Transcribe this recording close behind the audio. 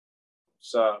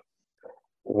So,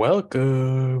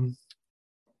 Welcome.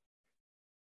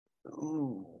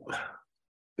 Ooh,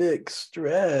 big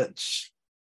stretch.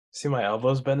 See my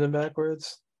elbows bending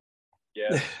backwards?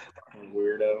 yes,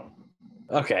 weirdo.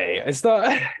 Okay, it's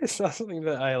not it's not something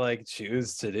that I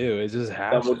choose to do. It just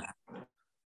happens.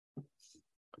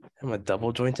 I'm a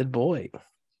double jointed boy.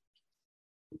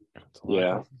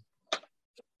 Yeah.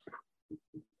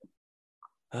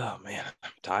 Oh man,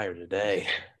 I'm tired today.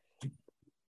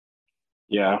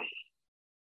 Yeah.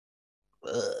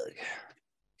 Ugh.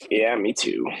 Yeah, me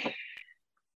too.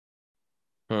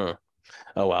 Oh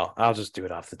well, I'll just do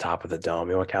it off the top of the dome.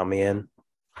 You want to count me in?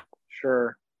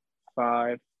 Sure.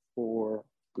 5, 4,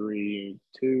 3,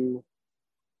 2.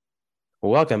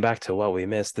 Welcome back to What We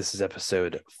Missed. This is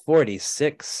episode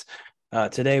 46.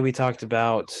 Today we talked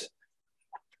about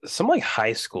some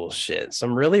high school shit,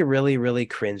 some really, really, really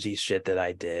cringy shit that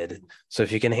I did. So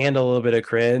if you can handle a little bit of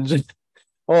cringe,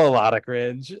 or a lot of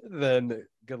cringe, then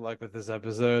good luck with this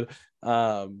episode. We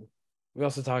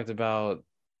also talked about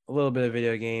a little bit of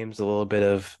video games, a little bit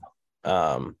of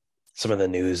some of the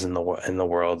news in the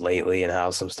world lately, and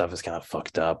how some stuff is kind of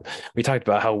fucked up. We talked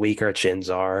about how weak our chins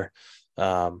are.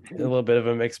 A little bit of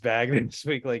a mixed bag this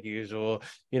week, like usual.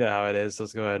 You know how it is.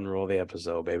 Let's go ahead and roll the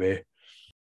episode, baby.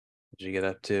 What'd you get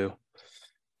up to?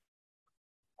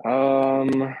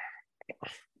 Not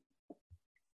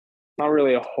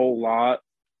really a whole lot.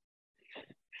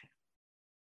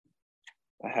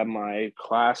 I had my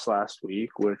class last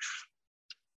week, which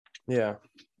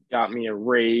got me a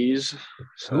raise.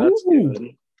 So that's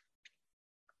good.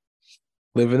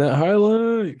 Living that high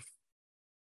life.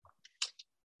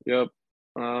 Yep.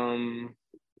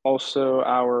 Also,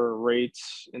 our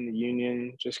rates in the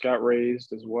union just got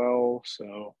raised as well.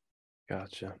 So,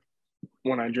 Gotcha.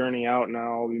 when I journey out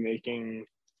now, I'll be making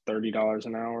 $30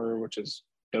 an hour, which is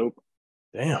dope.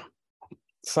 Damn.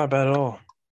 It's not bad at all.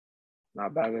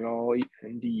 Not bad at all,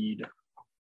 indeed.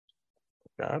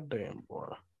 Goddamn,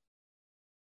 boy.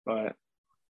 But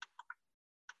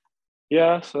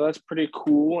yeah, so that's pretty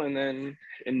cool. And then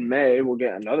in May, we'll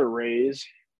get another raise.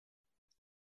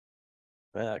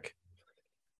 Back.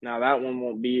 Now, that one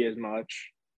won't be as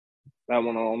much. That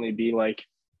one will only be like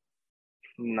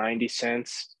 90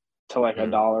 cents to like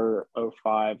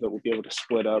 $1.05 that we'll be able to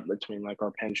split up between like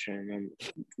our pension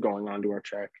and going on to our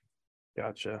check.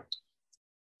 Gotcha.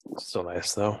 Still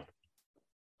nice though.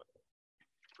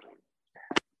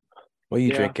 What are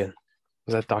you drinking?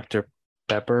 Was that Dr.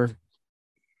 Pepper?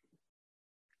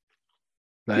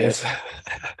 Nice.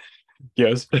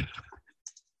 Yes.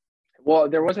 Well,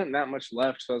 there wasn't that much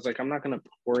left, so I was like, I'm not gonna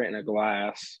pour it in a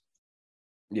glass.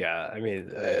 Yeah, I mean,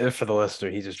 for the listener,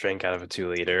 he just drank out of a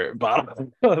 2-liter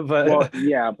bottle. But well,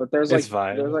 yeah, but there's it's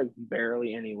fine. There's like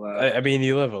barely any left. I mean,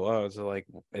 you live alone, so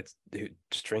it's dude,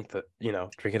 just drink it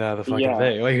out of the fucking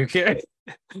thing. Like, who cares?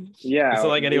 Yeah, it's not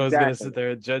like anyone's gonna sit there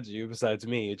and judge you besides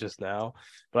me just now.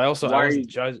 But I wasn't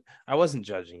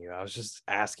judging you. I was just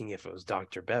asking if it was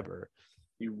Dr. Pepper.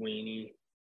 You weenie.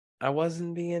 I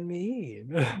wasn't being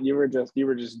mean. You were just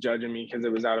judging me because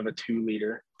it was out of a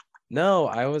 2-liter. No,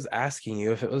 I was asking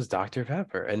you if it was Dr.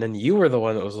 Pepper, and then you were the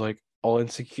one that was like all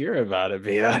insecure about it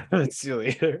being out of a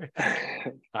 2-liter.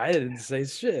 I didn't say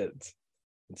shit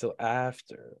until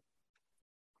after.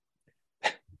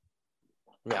 I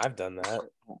mean, I've done that.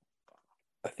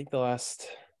 I think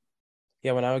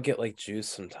when I would get like juice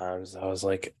sometimes, I was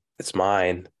like, it's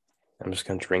mine. I'm just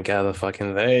gonna drink out of the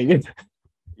fucking thing.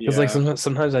 Because like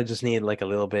sometimes I just need like a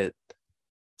little bit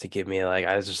to give me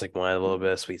I was just wanted a little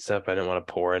bit of sweet stuff. I didn't want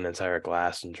to pour an entire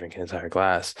glass and drink an entire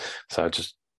glass. So I would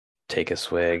just take a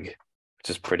swig, which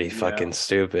is pretty fucking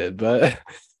stupid, but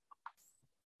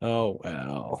oh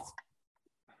well.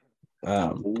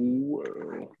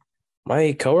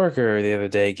 My coworker the other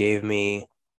day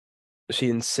she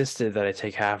insisted that I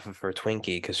take half of her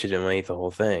Twinkie because she didn't want to eat the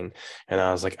whole thing. And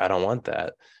I was like, I don't want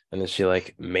that. And then she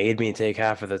made me take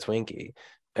half of the Twinkie.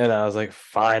 And I was like,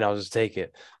 fine, I'll just take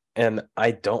it. And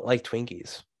I don't like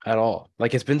Twinkies at all.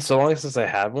 It's been so long since I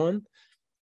had one.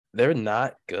 They're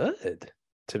not good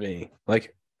to me. I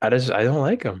don't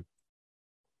like them.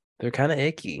 They're kind of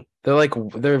icky.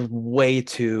 They're way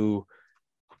too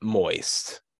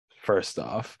moist, first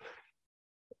off.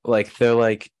 They're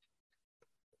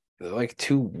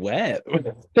too wet.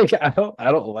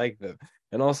 I don't like them.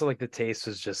 And also the taste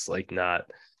was just not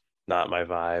my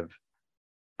vibe.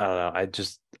 I don't know.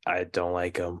 I don't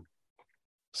like them.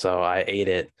 So I ate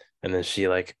it, and then she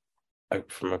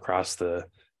from across the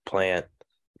plant,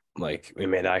 we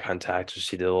made eye contact, and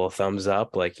she did a little thumbs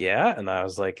up, yeah, and I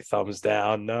was like, thumbs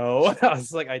down, no. I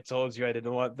was like, I told you I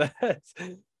didn't want that.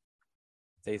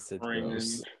 Tasted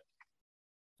gross.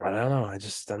 I don't know.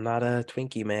 I'm not a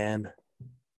Twinkie man.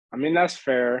 I mean, that's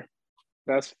fair.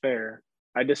 That's fair.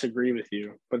 I disagree with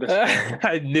you, but it's fair.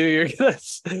 I knew you were gonna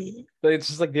say, like, it's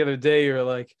just like the other day you were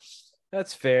like,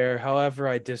 that's fair. However,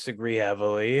 I disagree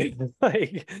heavily.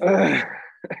 Like,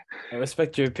 I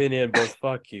respect your opinion, but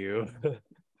fuck you.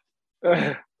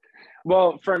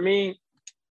 Well, for me,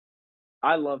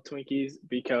 I love Twinkies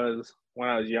because when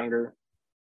I was younger,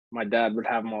 my dad would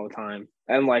have them all the time.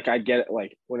 And like I get it,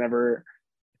 like whenever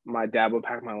my dad would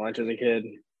pack my lunch as a kid,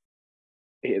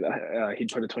 he'd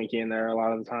put a Twinkie in there a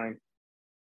lot of the time.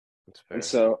 That's And fair.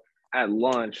 so at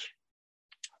lunch,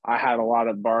 I had a lot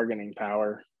of bargaining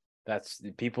power. That's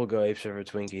people go apeshit for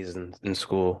Twinkies in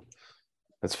school.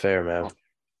 That's fair, man.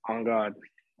 On God.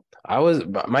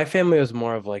 My family was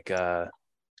more of like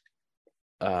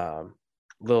um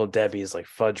Little Debbie's like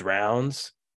fudge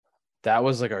rounds. That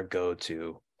was like our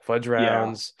go-to. Fudge Yeah.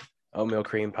 rounds, oatmeal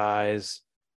cream pies,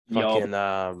 Yup.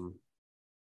 fucking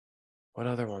what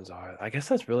other ones are? I guess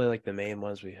that's really like the main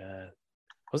ones we had.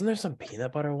 Wasn't there some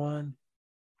peanut butter one?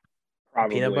 Peanut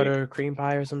Probably. butter cream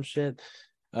pie or some shit?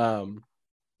 Um,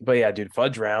 but yeah, dude,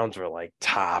 fudge rounds were like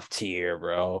top tier,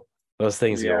 bro. Those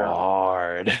things go Yeah.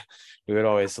 hard. We would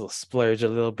always splurge a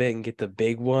little bit and get the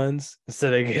big ones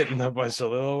instead of getting a bunch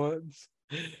of little ones,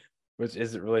 which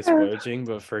isn't really splurging,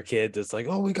 but for kids, it's like,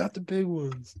 oh, we got the big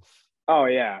ones. Oh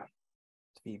yeah.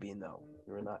 Phoebe, no,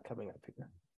 you're not coming up here.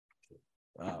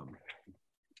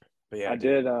 But yeah, I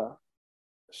dude, did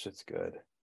shit's good.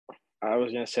 I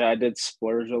was gonna say I did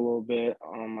splurge a little bit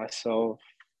on myself,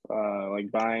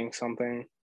 like buying something.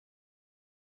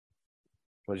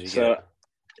 What did you So get?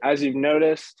 as you've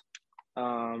noticed,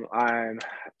 I'm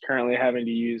currently having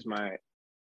to use my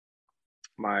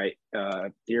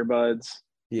earbuds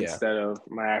Yeah. instead of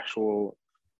my actual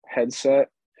headset.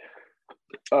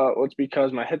 It's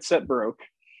because my headset broke.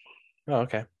 Oh,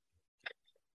 okay.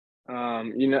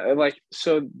 Like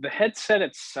so the headset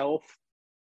itself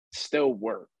still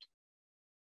worked.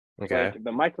 Okay. Like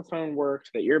the microphone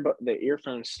worked, the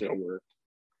earphones still worked,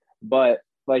 but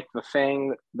like the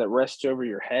thing that rests over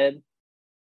your head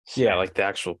Yeah, snapped. like the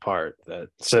actual part that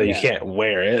so you Yeah, can't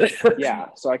wear it. yeah.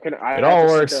 So I couldn't. I It had all to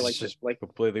sit works, there it's just like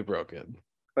completely broken.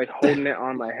 like holding it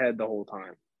on my head the whole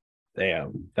time.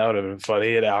 Damn, that would have been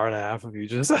funny. An hour and a half of you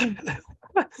just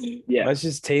Yeah, let's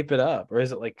just tape it up, or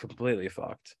is it like completely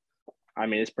fucked? I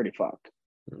mean it's pretty fucked.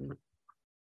 Mm,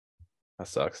 that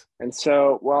sucks. And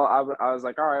so, well, I was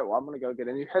like, all right, well, I'm gonna go get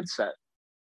a new headset.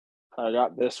 I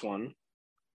got this one,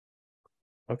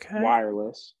 Okay.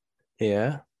 wireless,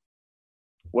 Yeah.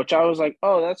 which I was like,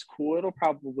 oh, that's cool. It'll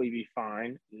probably be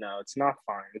fine. No, it's not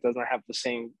fine. It doesn't have the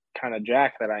same kind of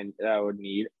jack that I would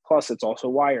need. Plus, it's also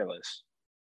wireless.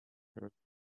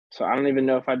 So I don't even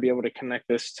know if I'd be able to connect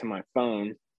this to my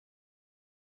phone.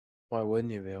 Why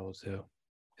wouldn't you be able to?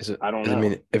 Is it? I don't I know.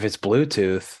 mean, if it's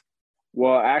Bluetooth.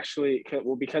 Well, actually,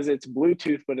 well, because it's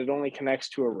Bluetooth, but it only connects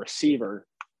to a receiver,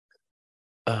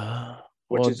 which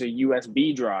Well, is a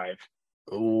USB drive.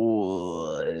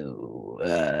 ooh,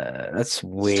 that's So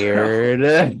weird.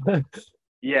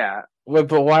 yeah, But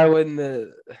why wouldn't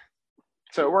the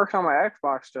so it works on my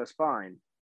Xbox just fine.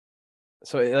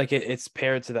 so it's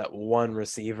paired to that one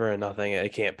receiver and nothing?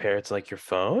 It can't pair it to like your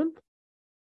phone?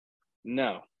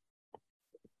 No,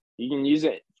 you can use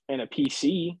it in a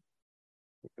PC.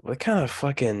 What kind of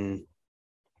fucking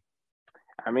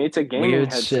I mean, it's a gaming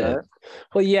weird shit? headset.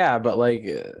 Well, yeah, but like,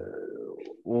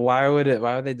 why would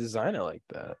they design it like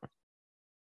that?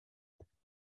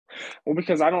 Well,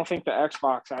 because I don't think the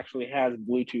Xbox actually has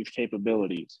Bluetooth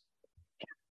capabilities.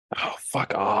 Oh,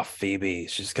 fuck off, Phoebe.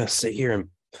 She's just gonna sit here and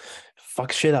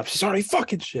fuck shit up. She's already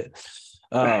fucking shit.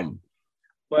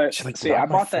 But She's like, see, I lock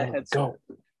my bought that phone. headset. Go.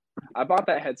 I bought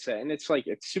that headset and it's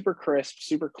super crisp,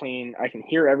 super clean. I can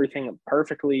hear everything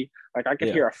perfectly. Like I could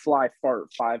Yeah. hear a fly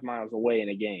fart 5 miles away in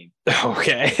a game.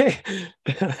 Okay.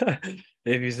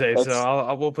 If you say so, That's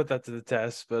I will put that to the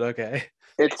test. But okay.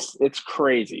 it's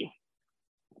crazy.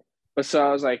 But so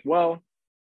I was like, well,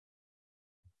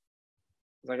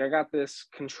 I got this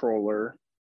controller.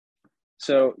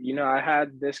 So, I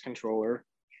had this controller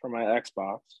for my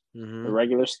Xbox,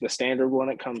 Mm-hmm. the standard one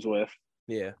it comes with,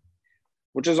 Yeah.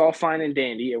 which is all fine and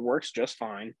dandy. It works just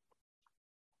fine.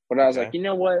 But I was like, Okay. you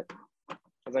know what? I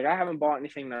was like, I haven't bought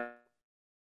anything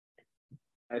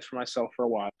nice for myself for a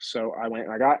while. So I went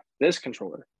and I got this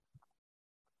controller.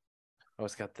 Oh,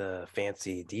 it's got the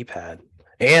fancy D-pad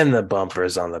and the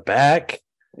bumpers on the back.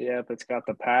 Yep, it's got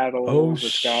the Oh paddles.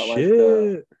 It's got like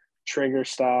the shit. trigger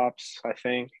stops, I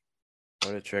think.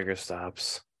 What are trigger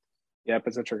stops? Yep,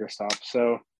 it's a trigger stop.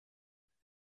 So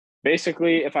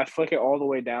basically, if I flick it all the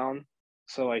way down,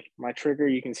 so like my trigger,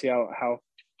 you can see how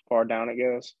far down it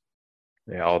goes?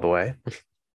 Yeah, all the way.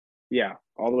 Yeah,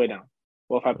 all the way down.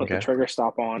 Well, if I put the Okay. trigger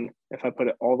stop on, if I put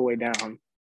it all the way down,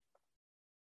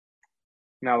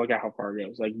 now look at how far it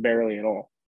goes. Like barely at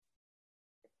all.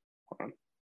 Hold on.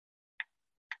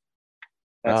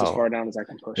 That's as Oh, far down as I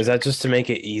can push is it. that just to make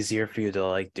it easier for you to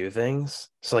like do things?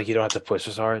 So like you don't have to push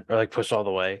as hard or like push all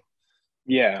the way.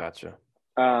 Yeah. Gotcha.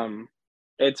 Um,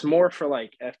 it's more for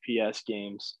like FPS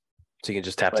games. So you can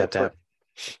just tap, tap, Like for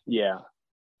tap. yeah.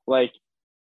 Like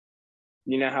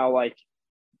you know how like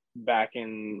back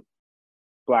in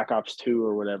Black Ops 2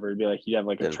 or whatever, it'd be like you have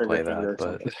like a Didn't trigger play finger that, or but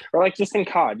something. Or like just in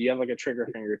COD, you have like a trigger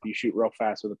finger if you shoot real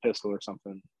fast with a pistol or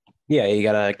something. yeah, you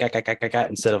gotta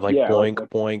instead of like Yeah, like boink,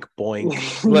 boink,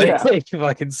 boink, yeah. like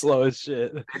fucking slow as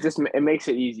shit. It makes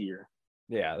it easier.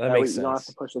 Yeah, that That way makes you don't have to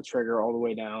sense. push the trigger all the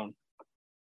way down.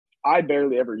 I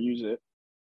barely ever use it,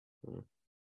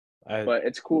 I but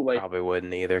it's cool. Like, probably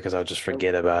wouldn't either because I'll just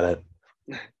forget about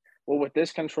it. well, with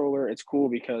this controller, it's cool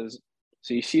because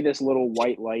so you see this little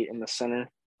white light in the center,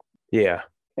 Yeah.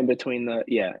 in between the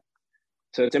yeah.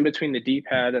 So it's in between the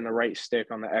D-pad and the right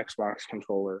stick on the Xbox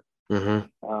controller.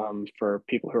 Mm-hmm. For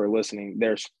people who are listening,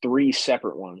 there's 3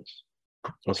 separate ones.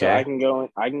 So Okay. I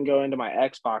can go into my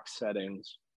Xbox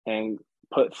settings and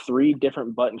put 3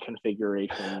 different button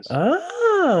configurations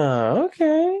Ah,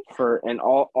 okay. and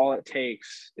all it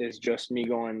takes is just me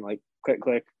going like click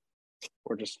click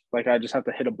or just like I just have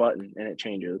to hit a button and it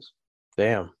changes.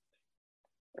 Damn.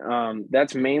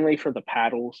 That's mainly for the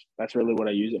paddles. That's really what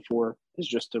I use it for, is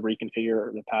just to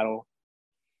reconfigure the paddle.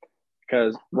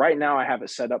 Because right now I have it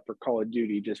set up for Call of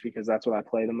Duty just because that's what I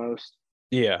play the most.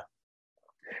 Yeah.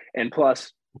 And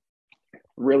plus,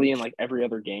 really in like every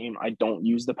other game, I don't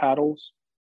use the paddles.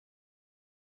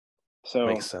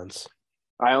 Makes So sense.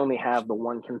 I only have the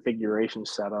one configuration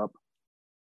set up.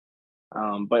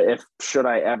 But if should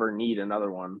I ever need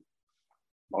another one,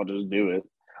 I'll just do it.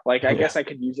 Like I Yeah. guess I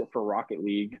could use it for Rocket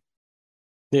League,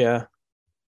 Yeah.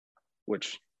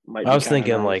 which might I be was kind of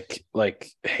thinking nice. like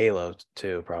Halo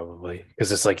too, probably.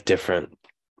 Because it's like different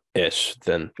ish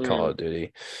than Call Mm. of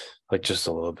Duty. Like just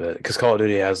a little bit. Because Call of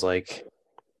Duty has like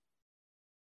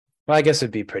well, I guess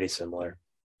it'd be pretty similar.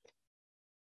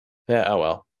 Yeah, oh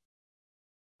well.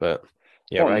 But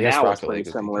yeah, Well, I guess now it's Rocket pretty League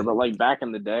would be similar, good. but like back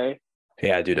in the day,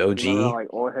 Yeah, dude, you remember OG. like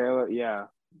old Halo? Yeah,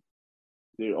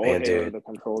 dude, old Man, Halo, dude. the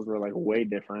controls were like way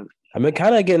different. I've been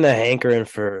kind of getting a hankering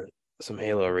for some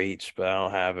Halo Reach, but I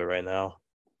don't have it right now.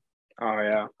 Oh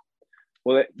yeah.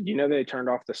 Well, you know they turned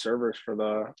off the servers for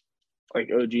the like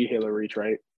OG Halo Reach,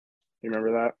 right? You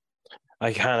remember that?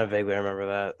 I kind of vaguely remember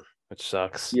that, which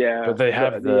sucks. Yeah. But they The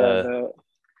have the the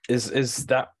the is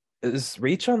that is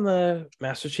Reach on the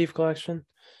Master Chief Collection?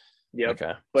 yep.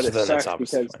 Okay, But so it then it's sucks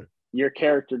obviously because fine. your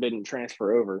character didn't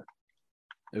transfer over.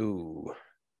 Ooh,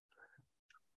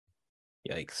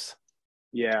 yikes!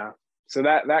 Yeah. So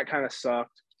that kind of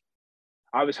sucked.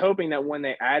 I was hoping that when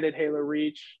they added Halo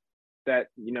Reach, that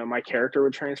my character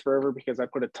would transfer over because I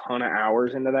put a ton of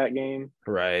hours into that game,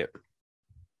 Right.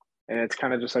 and it's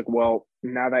kind of just like, well,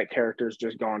 now that character's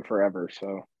just gone forever.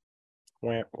 So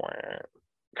Wah, wah.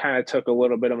 kind of took a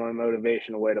little bit of my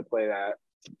motivation away to play that.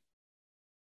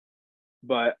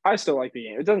 But I still like the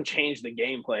game. It doesn't change the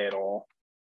gameplay at all.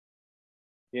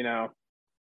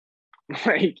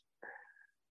 Like,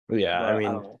 Yeah, I but I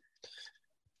mean, don't know.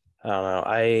 I don't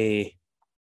know.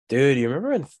 Dude, you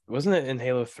remember wasn't it in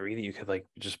Halo 3 that you could like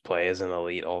just play as an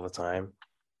elite all the time?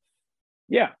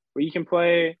 Yeah, but you can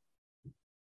play.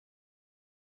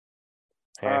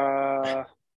 Yeah. I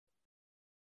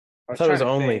I was thought it was trying to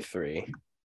only think. 3.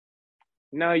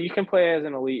 No, you can play as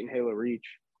an elite in Halo Reach.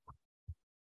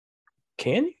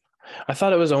 Can you? I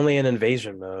thought it was only in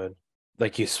invasion mode.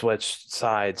 Like you switch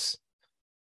sides.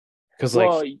 Because like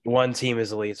Well, one team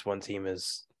is elites, one team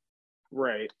is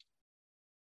right.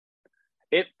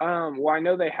 Well, I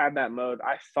know they had that mode.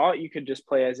 I thought you could just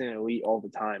play as an elite all the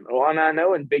time. Well, and I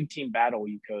know in Big Team Battle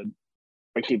you could.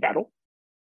 Big Team Battle?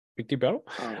 Big Team Battle.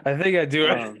 Um, I think I do.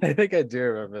 um, I think I do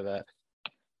remember that.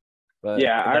 But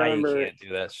yeah, I now you remember. can't do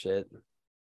that shit.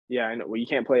 Yeah, I know. Well, you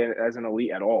can't play as an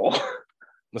elite at all.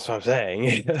 That's what I'm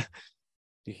saying.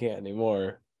 You can't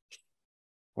anymore.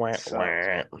 Wah,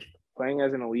 Sucked. wah. Playing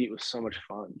as an elite was so much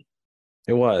fun.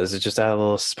 It was. It just added a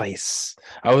little spice.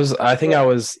 I think I Yeah.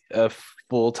 was a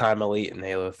full-time elite in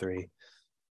Halo 3.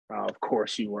 Of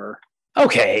course you were.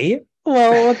 Okay.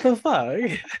 Well, what the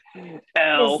fuck? What's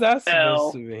L that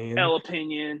supposed to L mean? L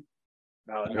opinion.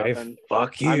 No, Okay, nothing.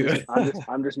 fuck I'm you. just I'm just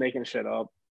I'm just making shit up.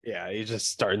 Yeah, you just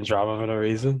starting drama for no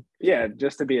reason. Yeah,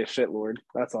 just to be a shitlord.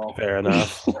 That's all. Fair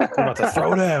enough. I'm about to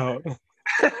throw down.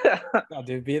 No,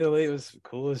 dude, being elite was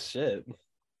cool as shit.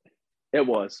 It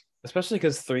was. Especially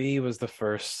because 3 was the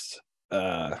first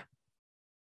Halo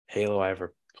I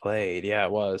ever played. Yeah,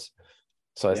 it was.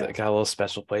 So it got a little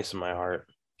special place in my heart.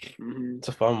 Mm-hmm. It's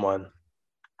a fun one.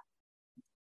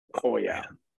 Oh yeah.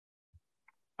 Man.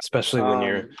 Especially when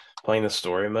you're playing the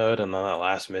story mode and on that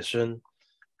last mission,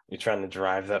 you're trying to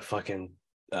drive that fucking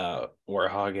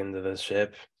warthog into the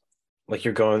ship. Like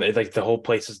you're going, like the whole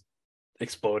place is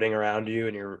exploding around you,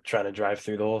 and you're trying to drive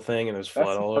through the whole thing, and there's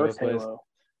flood all over the place. Halo.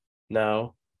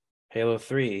 No, Halo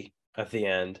 3 at the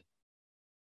end,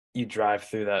 you drive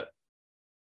through that.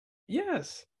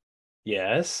 Yes,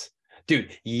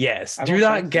 dude. Yes, do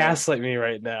not gaslight me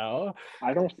right now.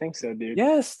 I don't think so, dude.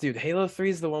 Yes, dude. Halo 3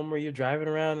 is the one where you're driving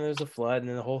around and there's a flood and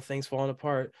then the whole thing's falling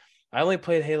apart. I only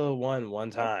played Halo 1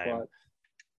 one time.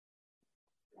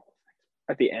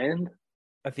 At the end?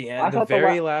 At the end, the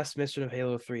very last mission of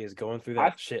Halo 3 is going through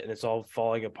that shit and it's all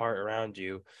falling apart around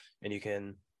you, and you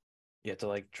have to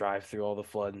like drive through all the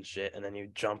flood and shit, and then you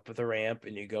jump the ramp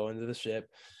and you go into the ship,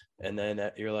 and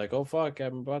then you're like, oh fuck,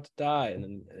 I'm about to die, and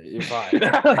then you're fine.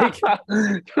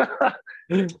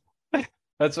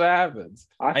 That's what happens.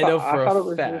 I know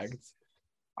for a fact.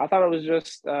 I thought it was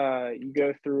just you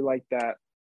go through like that.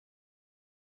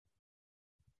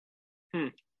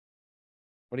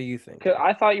 What do you think? Because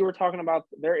I thought you were talking about,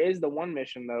 there is the one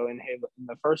mission though in Halo, in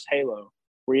the first Halo,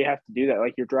 where you have to do that.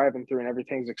 Like you're driving through and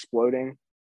everything's exploding.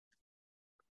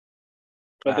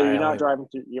 But you're not driving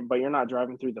through. But you're not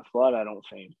driving through the flood, I don't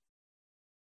think.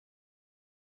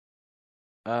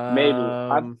 Maybe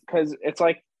because it's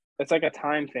like a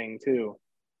time thing too.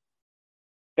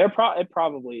 You're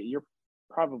probably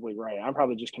right. I'm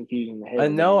probably just confusing the Halo. I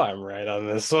know games. I'm right on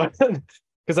this one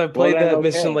because I played that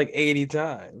mission like 80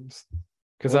 times.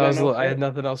 Because I had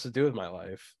nothing else to do with my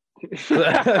life.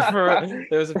 There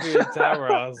was a period of time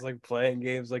where I was like playing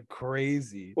games like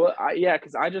crazy. Well,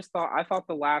 because I thought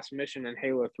the last mission in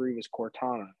Halo 3 was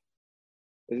Cortana,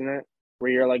 isn't it? Where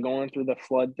you're like going through the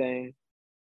flood thing.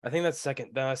 I think that's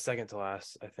second. That's second to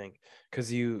last. I think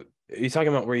because you're talking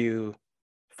about where you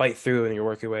fight through and you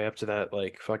work your way up to that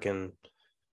like fucking,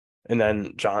 and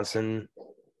then Johnson,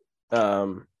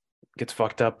 gets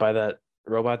fucked up by that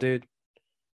robot dude.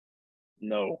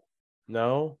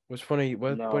 No, which one are you?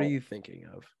 What are you thinking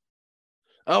of?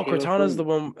 Oh, Cortana's the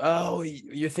one. Oh,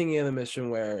 you're thinking of the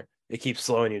mission where it keeps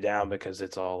slowing you down because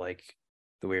it's all like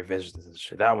the weird visions and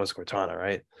shit. That was Cortana,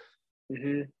 right?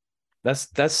 Mm-hmm. That's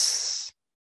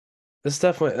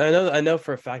definitely. I know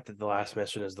for a fact that the last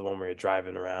mission is the one where you're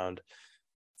driving around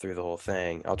through the whole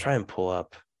thing. I'll try and pull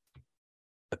up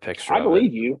a picture. I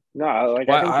believe you. No, like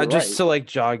I just to like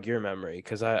jog your memory,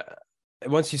 because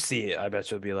once you see it, I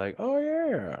bet you'll be like, "Oh yeah."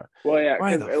 Well, yeah,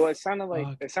 because it sounded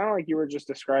like you were just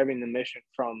describing the mission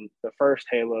from the first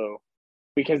Halo,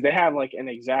 because they have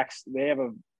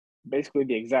basically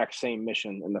the exact same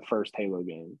mission in the first Halo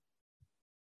game.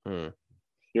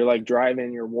 You're like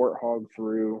driving your Warthog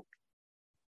through,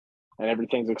 and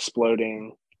everything's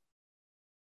exploding,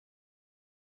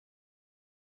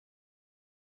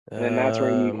 and then that's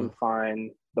where you can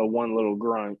find the one little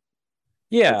grunt.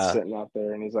 Yeah, sitting out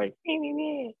there, and he's like,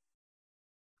 me.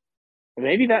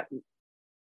 Maybe that.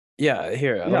 Yeah,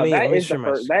 here. That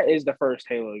is the first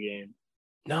Halo game.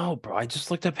 No, bro, I just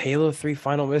looked up Halo 3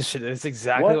 Final Mission. It's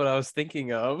exactly what I was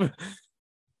thinking of.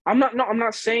 I'm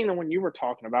not saying the one you were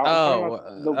talking about.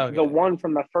 The one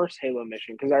from the first Halo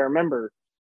mission, because I remember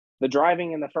the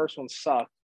driving in the first one sucked.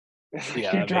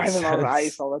 Yeah, you're driving on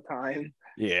ice all the time.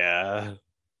 Yeah,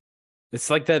 it's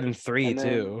like that in 3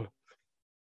 too.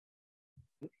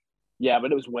 Yeah,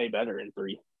 but it was way better in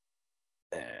 3.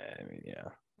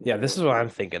 Yeah. This is what I'm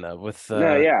thinking of with.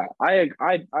 No, yeah,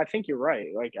 I think you're right.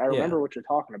 Like I remember what you're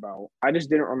talking about. I just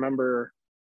didn't remember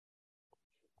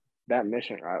that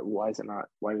mission. Why is it not?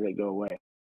 Why did it go away?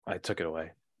 I took it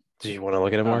away. Do you want to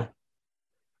look at it more?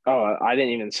 Oh, I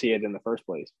didn't even see it in the first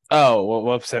place. Oh, well,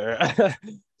 whoops.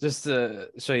 Just to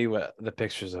show you what the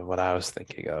pictures of what I was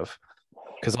thinking of,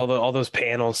 because all those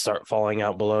panels start falling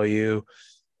out below you,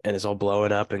 and it's all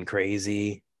blowing up and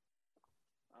crazy.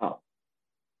 Oh,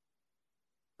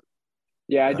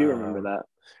 yeah, I do remember that.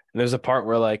 And there's a part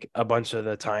where like a bunch of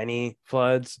the tiny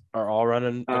floods are all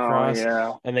running across,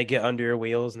 and they get under your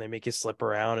wheels and they make you slip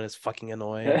around, and it's fucking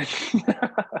annoying.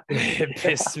 It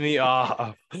pissed me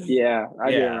off. Yeah,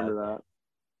 I do remember that.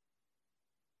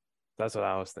 That's what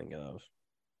I was thinking of.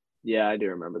 Yeah, I do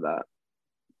remember that.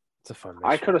 It's a fun mission.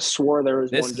 I could have swore there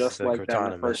was one just like that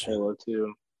in the first Halo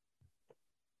 2.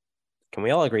 Can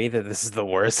we all agree that this is the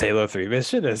worst Halo 3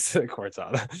 mission? Is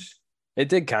Cortana? It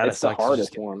did kind of suck. It's the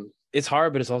hardest one. It's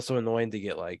hard, but it's also annoying to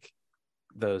get like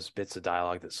those bits of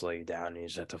dialogue that slow you down, and you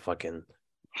just have to fucking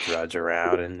drudge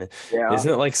around. And Yeah.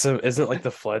 isn't it like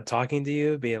the flood talking to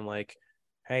you, being like,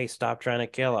 "Hey, stop trying to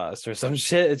kill us" or some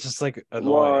shit? It's just like Well,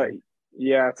 annoying,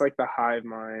 yeah, it's like the hive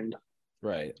mind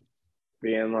right?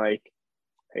 being like,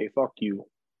 "Hey, fuck you."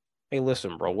 Hey,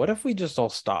 listen, bro. What if we just all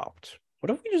stopped?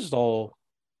 What if we just all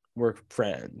were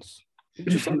friends?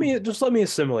 Just let me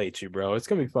assimilate you, bro. It's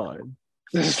gonna be fine.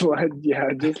 Just let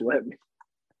me.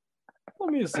 Let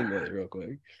me assimilate real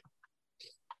quick.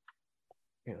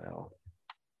 You know,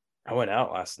 I went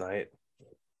out last night.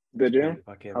 Did Pretty you?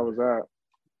 How fucking, was that?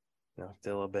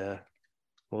 did a little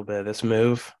bit of this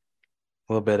move,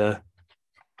 a little bit of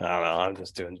I don't know. I'm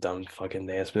just doing dumb fucking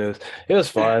dance moves. It was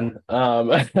fun. I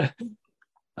don't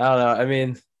know. I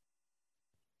mean,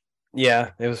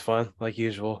 yeah, it was fun, like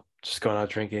usual. Just going out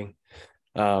drinking.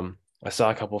 I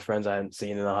saw a couple friends I hadn't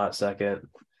seen in a hot second.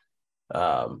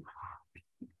 Um,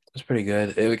 it was pretty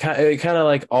good. It kind of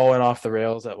like all went off the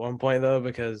rails at one point though,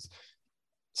 because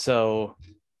so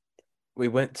we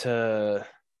went to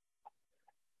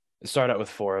it started out with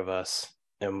four of us,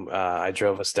 and I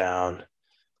drove us down,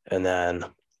 and then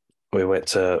we went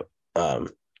to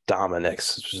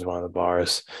Dominic's, which is one of the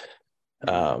bars.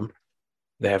 Um,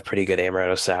 they have pretty good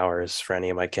amaretto sours for any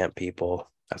of my Kent people.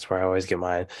 That's where I always get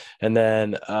mine. And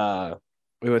then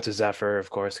we went to Zephyr, of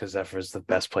course, because Zephyr is the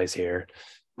best place here.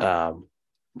 Um,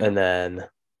 and then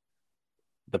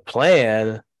the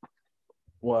plan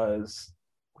was,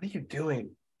 what are you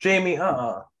doing, Jamie?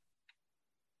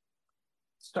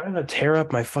 Starting to tear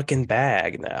up my fucking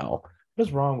bag now. What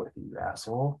is wrong with you,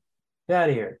 asshole? Get out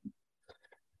of here.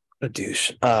 A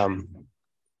douche.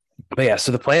 But yeah,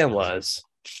 so the plan was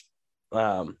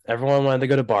everyone wanted to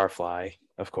go to Barfly,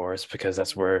 of course, because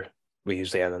that's where we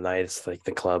usually end the night. It's like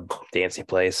the club dancing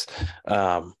place.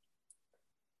 Um,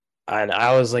 and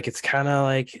I was like, it's kind of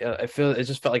like I feel it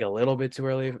just felt like a little bit too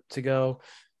early to go.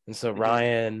 And so Mhm.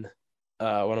 Ryan,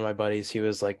 one of my buddies, he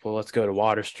was like, well, let's go to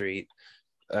Water Street,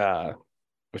 uh,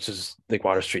 which is like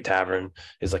Water Street Tavern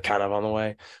is like kind of on the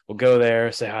way. We'll go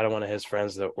there, say hi to one of his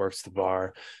friends that works the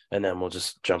bar, and then we'll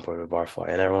just jump over to Barfly.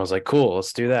 And everyone was like, cool,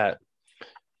 let's do that.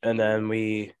 And then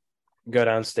we go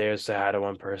downstairs, say hi to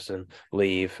one person,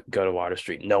 leave, go to Water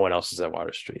Street. No one else is at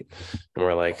Water Street. And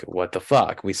we're like, what the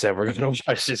fuck? We said we're going to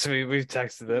Water Street. So we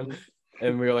texted them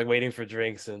and we were like waiting for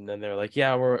drinks. And then they're like,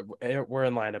 yeah, we're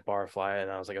in line at Barfly.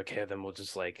 And I was like, okay, then we'll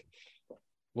just like,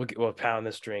 we'll pound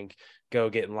this drink, go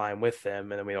get in line with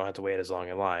them. And then we don't have to wait as long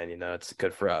in line. You know, it's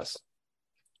good for us.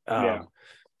 Yeah. Um,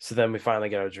 so then we finally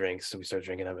get our drinks. So we start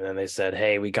drinking them. And then they said,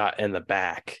 hey, we got in the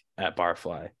back at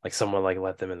Barfly. Like someone like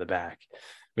let them in the back,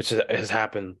 which has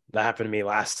happened. That happened to me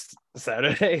last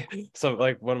Saturday. So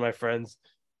like one of my friends,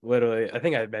 literally, I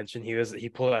think I mentioned he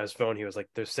pulled out his phone. He was like,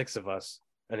 "There's six of us,"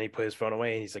 and he put his phone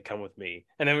away and he's like, "Come with me."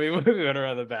 And then we, we went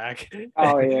around the back.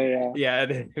 Oh yeah, yeah. Yeah,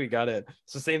 and then we got it.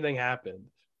 So same thing happened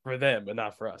for them, but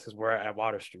not for us because we're at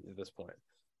Water Street at this point.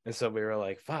 And so we were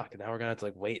like, "Fuck!" Now we're gonna have to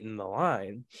like wait in the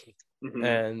line. Hmm.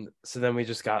 And so then we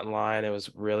just got in line. It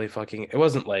was really fucking. It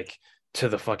wasn't like to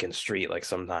the fucking street like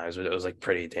sometimes, but it was like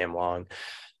pretty damn long.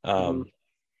 Hmm. Um,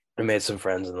 we made some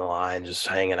friends in the line, just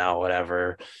hanging out,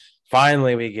 whatever.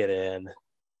 Finally, we get in.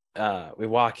 We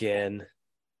walk in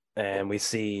and we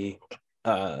see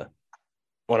uh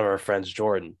one of our friends,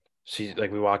 Jordan. She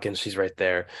like we walk in, she's right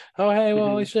there. Oh hey, well,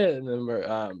 holy Hmm. shit! And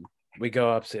then we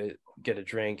go up to get a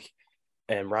drink,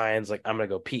 and Ryan's like, I'm gonna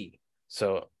go pee.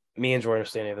 So me and Jordan are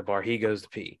standing at the bar. He goes to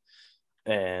pee,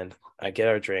 and I get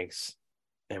our drinks,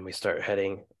 and we start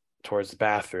heading towards the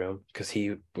bathroom because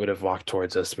he would have walked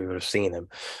towards us. We would have seen him,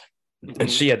 and Hmm.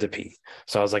 she had to pee.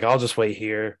 So I was like, I'll just wait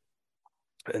here,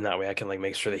 and that way I can like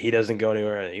make sure that he doesn't go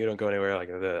anywhere and you don't go anywhere. Like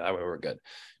that way we're good.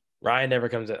 Ryan never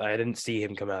comes out. I didn't see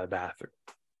him come out of the bathroom.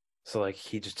 So like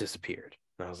he just disappeared.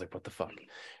 And I was like, what the fuck?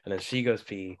 And then she goes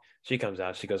pee. She comes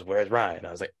out. She goes, where's Ryan?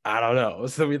 I was like, I don't know.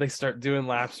 So we like start doing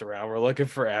laps around. We're looking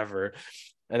forever.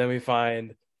 And then we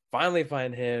finally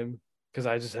find him because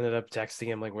I just ended up texting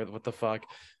him like, what the fuck?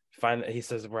 He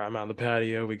says where I'm on the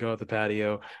patio. We go at the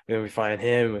patio. And then we find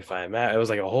him. We find Matt. It was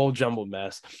like a whole jumbled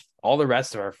mess. All the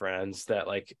rest of our friends that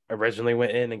like originally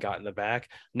went in and got in the back,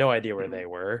 no idea where they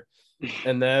were.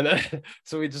 And then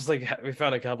so we just like we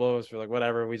found a couple of us. We're like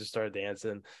whatever. We just started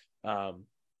dancing.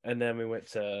 And then we went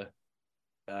to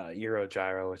Euro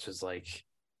Gyro, which is like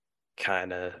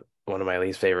kind of one of my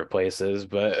least favorite places,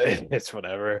 but it's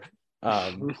whatever.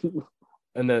 Um,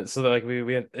 and then so like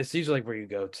we it's usually like where you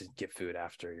go to get food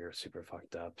after you're super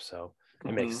fucked up. So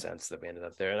it makes Hmm. sense that we ended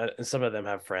up there. And some of them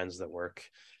have friends that work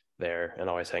there and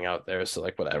always hang out there. So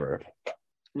like whatever.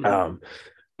 Hmm. Um,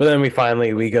 but then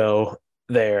we go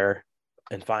there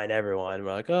and find everyone.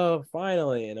 We're like, oh,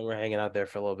 finally. And then we're hanging out there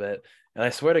for a little bit. And I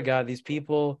swear to God, these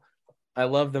people I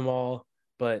love them all,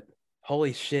 but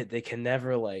holy shit, they can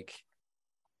never like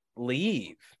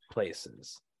leave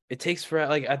places. It takes for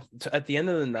like at the end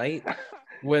of the night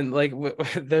when like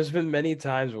there's been many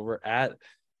times where we're at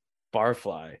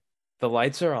Barfly, the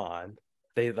lights are on.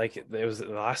 They like it was the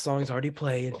last song's already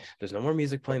played. There's no more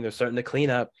music playing. They're starting to clean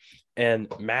up, and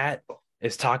Matt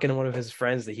is talking to one of his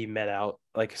friends that he met out,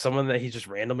 like someone that he just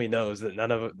randomly knows that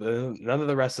none of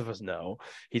the rest of us know.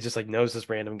 He just like knows this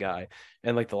random guy,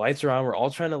 and like the lights are on. We're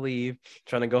all trying to leave,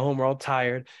 trying to go home. We're all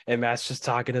tired, and Matt's just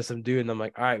talking to some dude, and I'm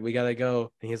like, all right, we gotta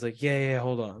go. And he's like, yeah,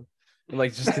 hold on, and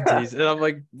like just continues, and I'm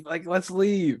like let's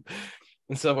leave.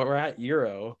 And so we're at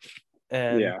Euro,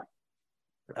 and Yeah.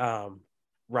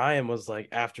 Ryan was like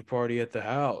after party at the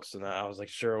house, and I was like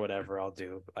sure, whatever, I'll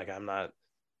do. Like I'm not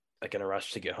like in a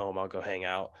rush to get home, I'll go hang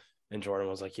out. And Jordan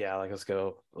was like, yeah, like let's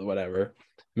go, whatever.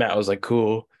 Matt was like,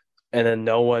 cool. And then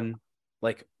no one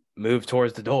like moved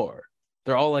towards the door.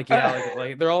 They're all like, yeah,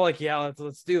 like they're all like, yeah,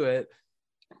 let's do it.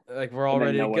 Like we're all And then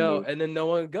ready no to one go, moved. and then no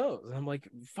one goes. And I'm like,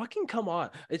 fucking come on.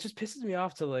 It just pisses me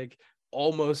off to like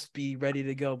almost be ready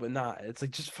to go, but not. It's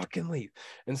like just fucking leave.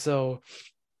 And so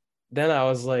then I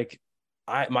was like,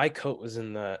 my coat was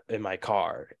in my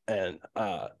car, and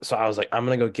so I was like, I'm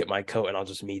gonna go get my coat and I'll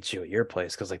just meet you at your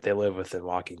place because like they live within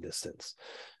walking distance.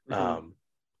 Mhm.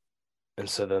 And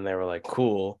so then they were like,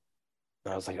 cool.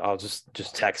 And I was like, I'll just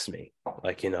text me,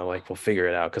 like like we'll figure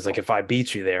it out because like if I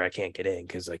beat you there, I can't get in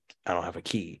because like I don't have a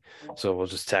key, so we'll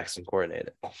just text and coordinate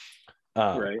it.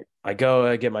 Right. I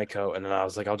get my coat, and then I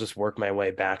was like, I'll just work my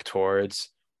way back towards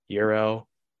Euro.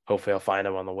 Hopefully, I'll find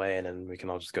him on the way, and then we can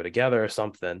all just go together or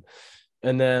something.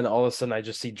 And then all of a sudden, I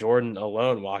just see Jordan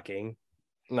alone walking,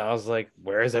 and I was like,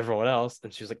 "Where is everyone else?"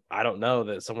 And she was like, "I don't know,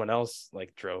 that someone else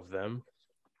like drove them."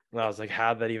 And I was like,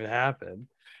 "How'd that even happen?"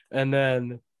 And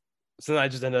then so then I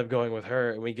just ended up going with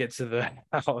her, and we get to the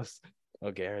house.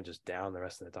 Okay, Aaron just down the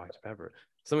rest of the Dr. Pepper.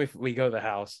 So we go to the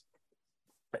house,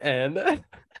 and I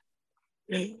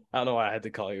don't know why I had to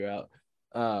call you out.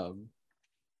 Um,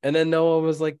 and then no one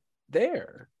was like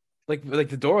there. Like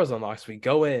the door was unlocked. So we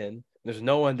go in, there's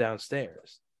no one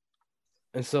downstairs.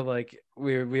 And so like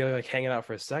we were like hanging out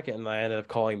for a second, and I ended up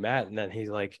calling Matt, and then he's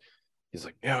like,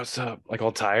 yeah, what's up? Like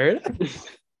all tired.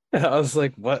 And I was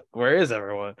like, what? Where is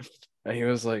everyone? And he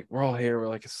was like, we're all here, we're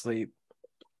like asleep.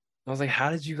 I was like, how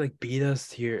did you like beat us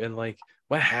here? And like,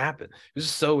 what happened? It was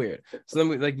just so weird. So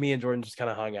then like me and Jordan just kind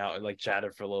of hung out and like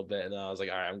chatted for a little bit. And I was like,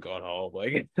 all right, I'm going home.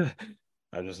 Like,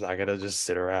 I'm just not gonna just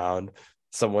sit around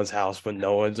someone's house when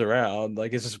no one's around.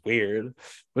 Like, it's just weird.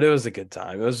 But it was a good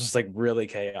time. It was just like really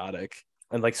chaotic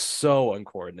and like so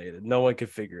uncoordinated. No one could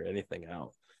figure anything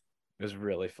out. It was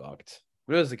really fucked.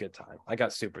 But it was a good time. I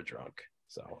got super drunk.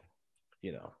 So,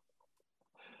 you know,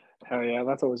 Hell yeah,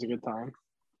 that's always a good time.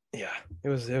 yeah, it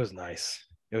was nice.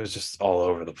 It was just all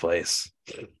over the place.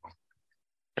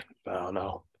 I don't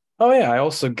know. Oh yeah, I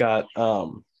also got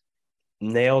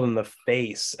nailed in the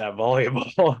face at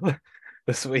volleyball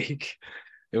this week.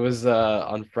 It was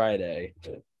on Friday.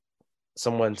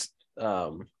 Someone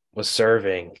was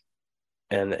serving,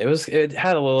 and it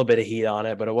had a little bit of heat on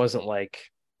it, but it wasn't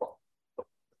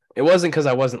because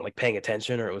I wasn't like paying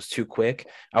attention or it was too quick.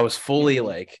 I was fully Mhm.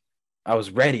 like I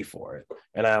was ready for it.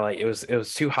 And I like it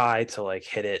was too high to like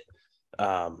hit it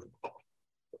um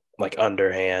like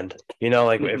underhand.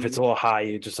 Like if it's Mhm. a little high,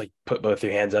 you just like put both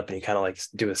your hands up and you kind of like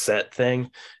do a set thing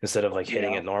instead of like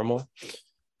hitting Yeah. it normal.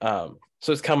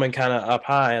 So it's coming kind of up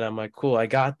high, and I'm like, cool, I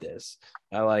got this.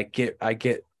 I get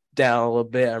down a little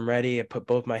bit, I'm ready. I put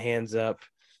both my hands up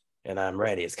and I'm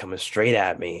ready. It's coming straight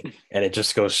at me, and it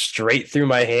just goes straight through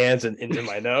my hands and into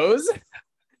my nose.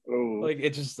 Oh. Like I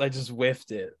just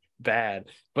whiffed it bad.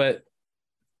 But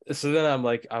so then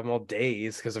I'm all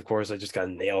dazed because of course I just got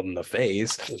nailed in the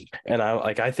face. And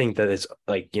I think that it's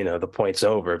like, the point's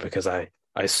over because I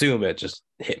assume it just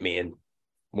hit me and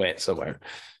went somewhere.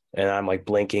 And I'm like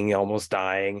blinking, almost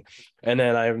dying. And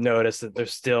then I've noticed that they're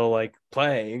still like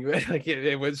playing. Like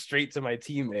it went straight to my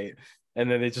teammate.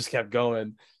 And then it just kept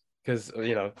going because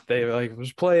they were like,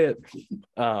 just play it.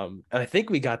 And I think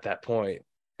we got that point,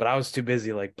 but I was too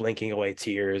busy like blinking away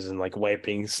tears and like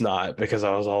wiping snot because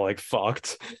I was all like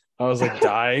fucked. I was like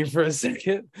dying for a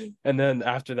second. And then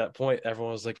after that point,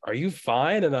 everyone was like, are you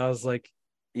fine? And I was like,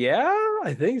 yeah,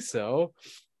 I think so.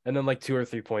 And then like 2 or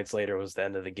 3 points later was the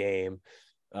end of the game.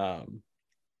 Um,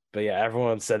 but yeah,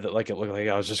 everyone said that like it looked like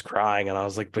I was just crying, and I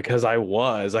was like, because I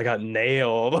got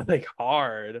nailed like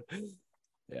hard.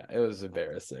 Yeah, it was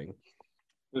embarrassing.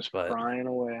 Just But crying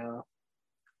away, huh?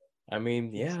 I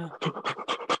mean, yeah,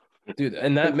 dude,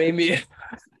 and that made me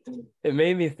it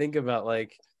made me think about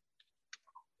like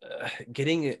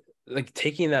getting it like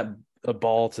taking that a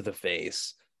ball to the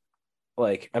face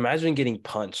like imagine getting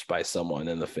punched by someone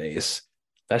in the face.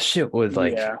 That shit would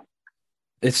like Yeah.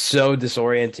 it's so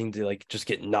disorienting to like just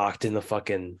get knocked in the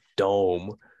fucking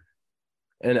dome.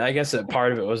 And I guess that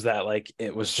part of it was that like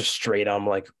it was just straight on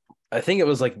like I think it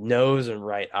was like nose and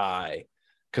right eye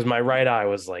because my right eye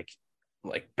was like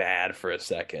bad for a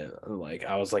second. Like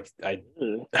I was like Ugh.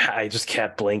 I just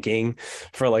kept blinking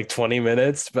for like 20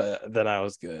 minutes, but then I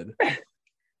was good.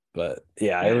 But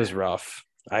yeah, it was rough.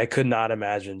 I could not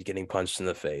imagine getting punched in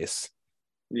the face.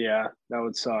 Yeah, that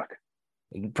would suck.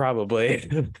 Probably.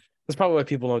 That's probably why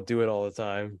people don't do it all the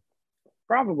time.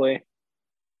 Probably.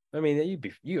 I mean,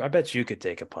 I bet you could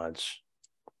take a punch.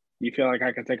 You feel like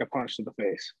I could take a punch to the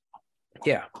face.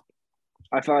 Yeah.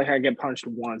 I feel like I get punched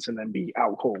once and then be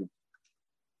out cold.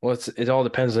 Well, it all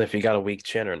depends on if you got a weak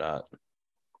chin or not.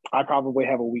 I probably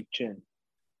have a weak chin.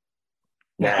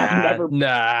 I've Nah, never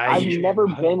nah. I've never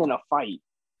been in a fight.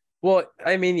 Well,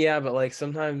 I mean, yeah, but like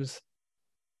sometimes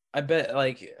I bet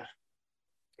like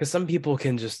because some people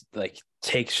can just like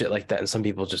take shit like that, and some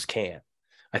people just can't.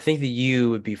 I think that you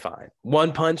would be fine.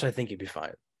 One punch, I think you'd be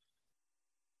fine.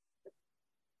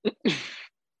 I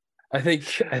I think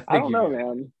don't you'd know, be fine.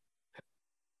 man.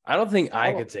 I don't think I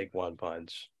I don't could take one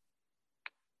punch.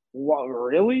 what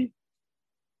really?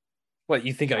 What,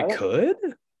 you think I I don't could?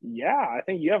 yeah, I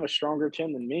think you have a stronger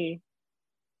chin than me.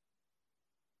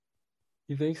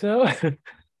 You think so? I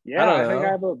Yeah, don't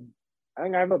know. I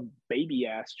think I have a baby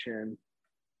ass chin.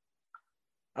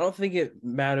 I don't think it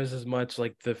matters as much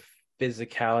like the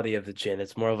physicality of the chin.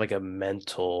 It's more of like a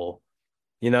mental,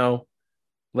 you know?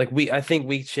 Like I think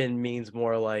weak chin means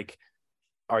more like,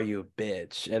 are you a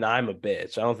bitch? And I'm a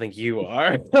bitch. I don't think you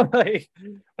are. Like,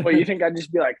 Well, you think I'd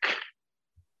just be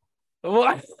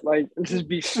what? like just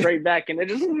be straight back and it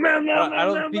just meow, meow, I meow,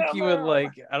 don't meow, think meow, you would meow.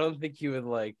 like. I don't think you would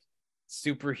like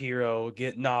superhero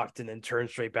get knocked and then turn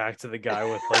straight back to the guy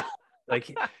with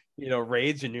like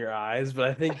rage in your eyes. But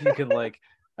I think you could like.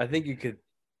 I think you could.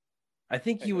 I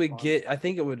think Take you a would punch. get. I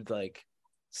think it would like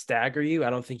stagger you. I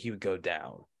don't think you would go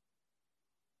down.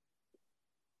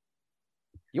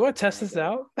 You want to test Yeah, this but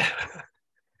out?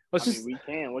 Let's I mean just. we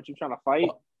can. What you trying to fight?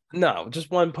 Well, no, just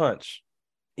one punch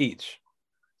each.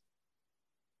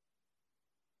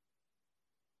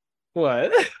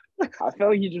 What? I feel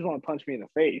like you just want to punch me in the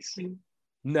face.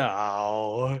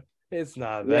 No, it's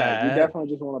not Yeah, you that. definitely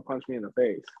just want to punch me in the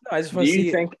face. No, I just Do want to you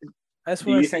see. think I just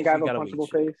do want you to see think if I you have a got a weak punchable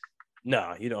chin. face?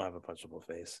 No, you don't have a punchable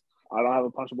face. I don't have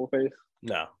a punchable face.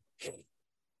 No.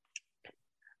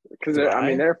 Because Do I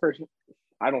mean I? they're first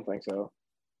I don't think so.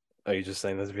 Are you just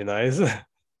saying this to be nice?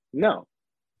 No.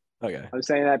 Okay. I'm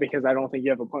saying that because I don't think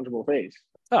you have a punchable face.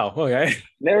 Oh, okay.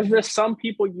 There's just some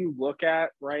people you look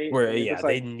at, right? Where And you're yeah, just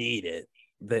they like need it.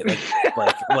 They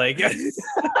like like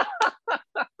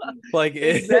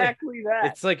exactly that.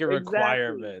 it's like a Exactly.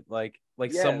 requirement. Like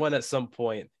Yes. someone at some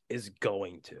point is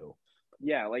going to.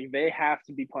 Yeah, like they have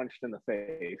to be punched in the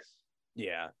face.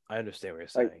 Yeah, I understand what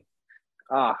you're Like, saying.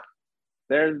 ah,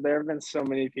 there have been so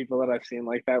many people that I've seen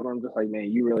like that where I'm just like,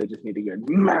 man, you really just need a good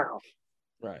mouth,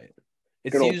 Right.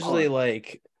 good It's old usually punch.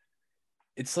 like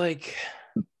it's like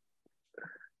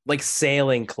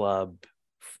sailing club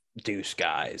douche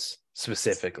guys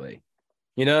specifically.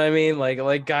 You know what I mean?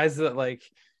 Like guys that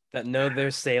that know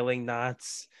their sailing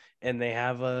knots and they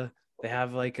have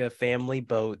like a family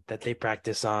boat that they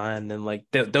practice on and like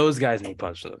those guys need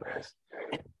punched in the face.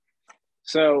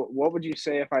 So, what would you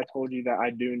say if I told you that I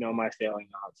do know my sailing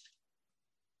knots?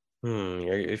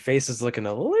 Your face is looking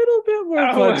a little bit more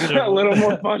Oh, a little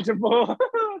more punchable. punchable.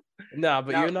 No,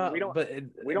 but Now you're not. But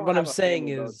we don't what I'm have a saying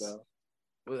family boat is,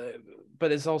 though.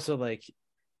 but it's also like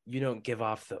you don't give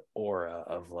off the aura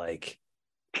of like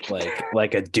a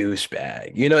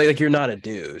douchebag. You know, like you're not a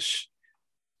douche.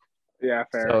 Yeah,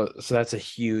 fair. So that's a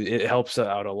huge. It helps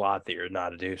out a lot that you're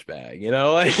not a douchebag. You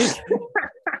know, like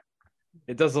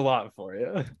it does a lot for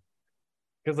you.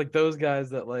 Because like those guys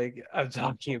that like I'm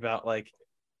talking about, like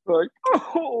Like,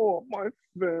 oh, my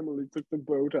family took the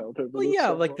boat out over well, the yeah,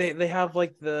 like summer. they have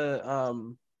like the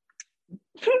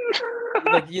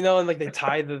like and like they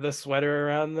tie the sweater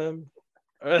around them.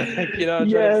 Or, like you know what I'm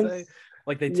trying to Yes, say?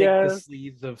 Like they take the yes.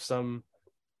 sleeves of some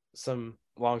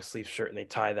long sleeve shirt and they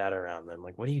tie that around them.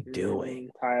 Like, what are you doing?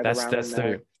 Tie it around their That's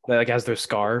neck. their like as their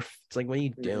scarf. It's like, what are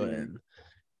you Mm-hmm. doing?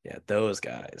 Yeah, those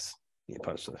guys get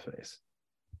punched in the face.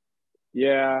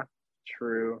 Yeah,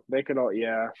 true. They could all,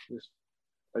 yeah, just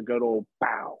a good old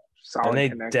bow, And solid they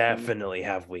connection. definitely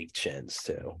have weak chins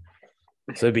too.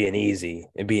 So it'd be an easy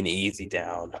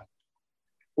down.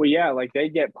 Well, yeah, like they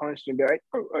get punched and be like,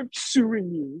 oh, I'm suing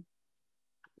you.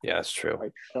 Yeah, that's true.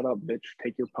 Like, shut up, bitch.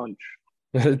 Take your punch.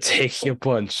 Take your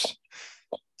punch.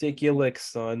 Take your licks,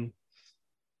 son.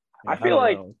 I I feel don't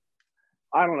like know.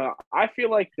 I don't know. I feel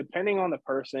like depending on the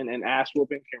person, an ass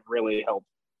whooping can really help.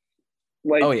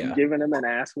 Like Oh yeah. giving them an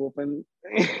ass whooping.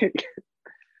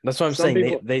 That's what I'm Some saying. They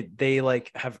people. they they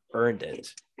like have earned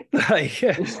it. Like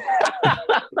You've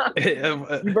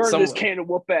earned this some can of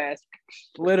whoop ass.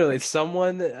 literally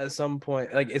someone at some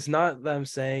point, like it's not that I'm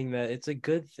saying that it's a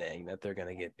good thing that they're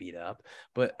gonna get beat up,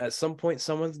 but at some point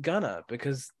someone's gonna,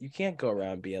 because you can't go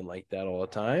around being like that all the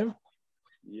time.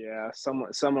 Yeah,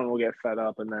 someone will get fed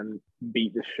up and then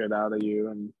beat the shit out of you,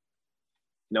 and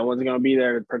no one's gonna be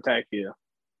there to protect you.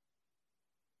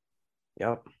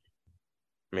 Yep.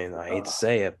 I mean, I hate to Uh,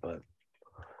 say it, but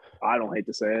I don't hate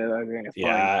to say it. I think it's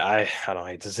yeah, funny. I don't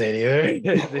hate to say it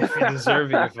either. If you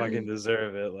deserve it, you fucking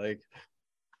deserve it. Like,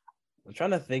 I'm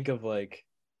trying to think of like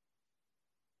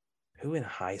who in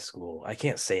high school. I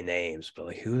can't say names, but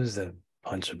like who's the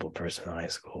punchable person in high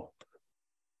school?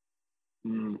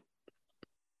 Hmm.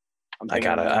 I'm I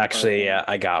thinking of gotta one actually, person. yeah,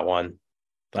 I got one.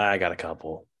 I got a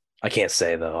couple. I can't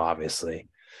say though, obviously,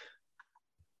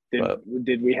 Did but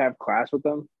did we have class with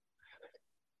them?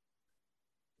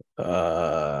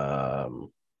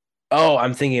 um, oh,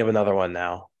 I'm thinking of another one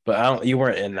now, but I don't. You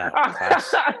weren't in that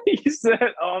class. You said,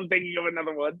 "Oh, I'm thinking of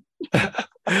another one."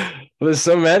 There's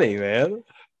so many, man.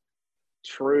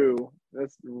 True.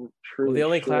 That's Well, true the as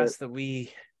only shit. class that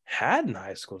we had in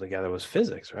high school together was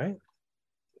physics, right?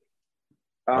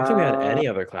 I don't think we had Uh, any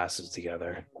other classes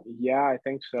together. yeah, I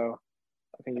think so.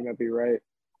 I think you might be right.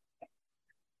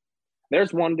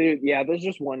 There's one dude. Yeah, there's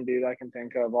just one dude I can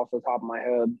think of off the top of my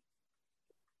head.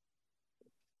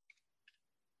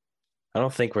 I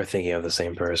don't think we're thinking of the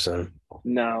same person.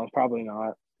 No, probably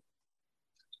not.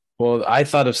 Well, I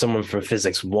thought of someone from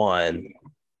Physics 1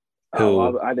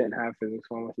 Oh, who, I didn't have physics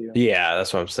one with you. yeah,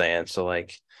 that's what I'm saying. So,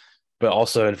 like, but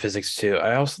also in Physics 2,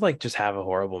 I also like just have a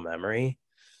horrible memory.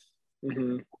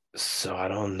 Hmm. So I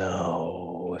don't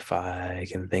know if I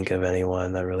can think of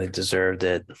anyone that really deserved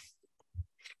it.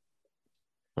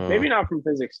 Maybe Hmm. not from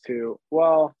physics two.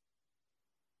 Well,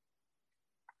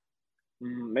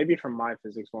 maybe from my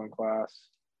physics one class.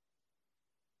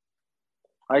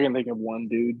 I can think of one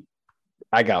dude.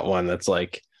 I got one that's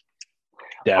like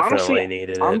Honestly, definitely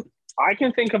needed I'm it. I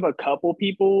can think of a couple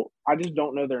people. I just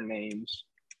don't know their names.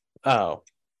 Oh,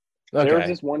 There was okay.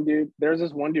 this one dude. There's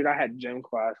this one dude I had gym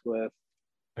class with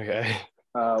Okay.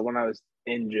 when I was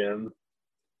in gym,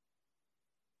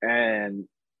 and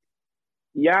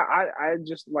yeah, I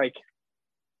just like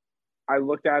I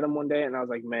looked at him one day and I was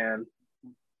like, man,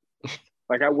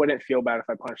 like I wouldn't feel bad if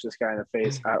I punched this guy in the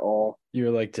face at all.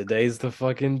 You're like, today's the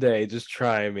fucking day. Just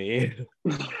try me.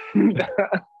 Just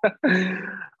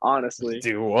Honestly,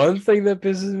 do one thing that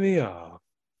pisses me off.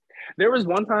 there was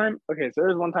one time. Okay, so there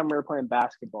was one time we were playing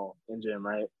basketball in gym,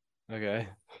 right? Okay.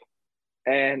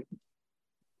 And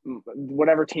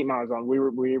whatever team I was on, we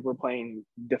were playing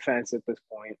defense at this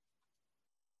point.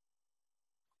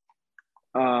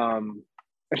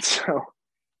 And so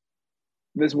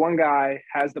this one guy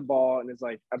has the ball and is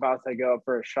like about to go up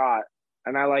for a shot,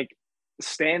 and I like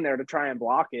stand there to try and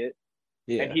block it,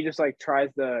 and Yeah. he just like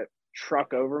tries to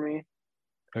truck over me,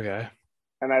 Okay.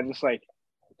 and I just like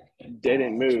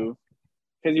didn't move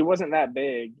because he wasn't that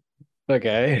big,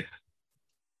 Okay.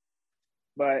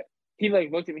 but he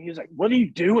like looked at me. He was like, "What are you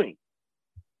doing?"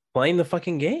 Playing the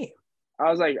fucking game. I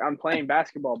was like, "I'm playing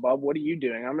basketball, bub. What are you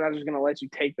doing? I'm not just gonna let you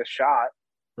take the shot,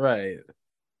 Right.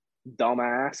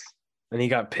 dumbass." And he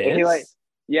got And he like, pissed.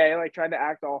 yeah, he like tried to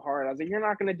act all hard. I was like, "You're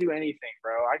not gonna do anything,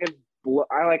 bro. I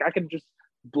could just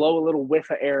blow a little whiff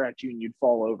of air at you and you'd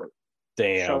fall over.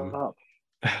 Shut Damn. up.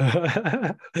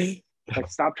 Like,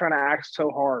 stop trying to act so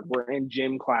hard. We're in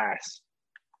gym class."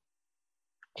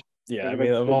 Yeah, I Like,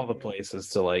 mean, of all the places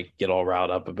to like get all riled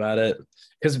up about it,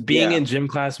 because being yeah. in gym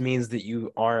class means that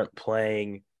you aren't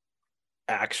playing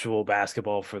actual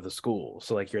basketball for the school.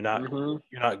 So like Mm-hmm.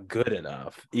 you're not good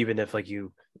enough, even if like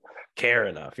you care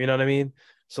enough. You know what I mean?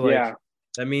 So like Yeah.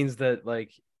 that means that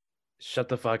like shut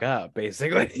the fuck up,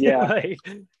 basically. Yeah. Like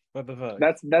what the fuck?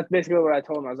 That's basically what I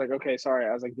told him. I was like, okay, sorry.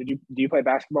 I was like, do you play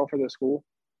basketball for the school?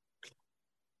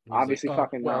 He's like, Obviously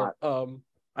fucking not.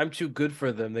 I'm too good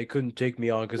for them. They couldn't take me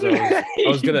on because I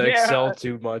was gonna Yeah. excel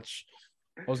too much.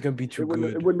 I was gonna be too It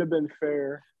good. wouldn't have been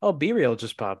fair. Oh, B Real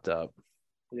just popped up.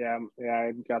 Yeah, yeah,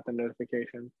 I got the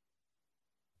notification.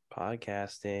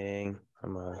 Podcasting.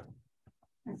 I'm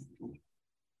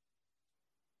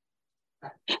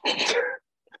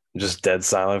just dead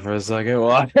silent for a second.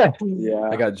 Well, I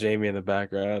Yeah. got Jamie in the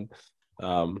background.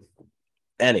 Um.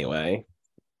 Anyway,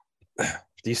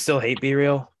 do you still hate B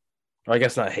Real? Or I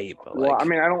guess not hate, but Well, I like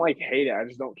mean, I don't like hate it. I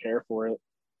just don't care for it.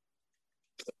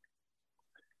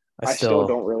 I I still still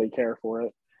don't really care for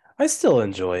it. I still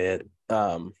enjoy it.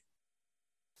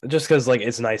 Just because like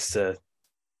it's nice to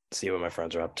see what my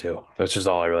friends are up to. That's just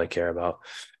all I really care about.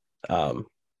 Um,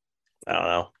 I don't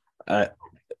know. I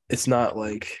It's not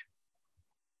like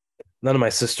none of my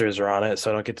sisters are on it, so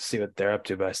I don't get to see what they're up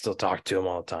to, but I still talk to them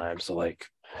all the time. So like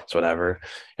it's whatever.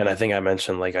 And I think I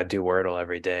mentioned like I do Wordle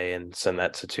every day and send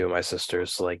that to two of my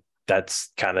sisters. So like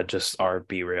that's kind of just our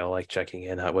be real, like checking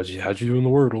in. How'd you do in the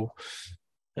Wordle?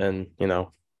 And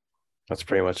that's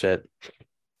pretty much it.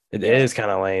 It Yeah. is kind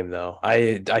of lame though.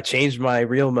 I changed my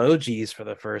real emojis for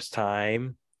the first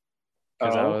time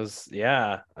because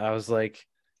Oh, I was like,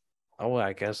 oh,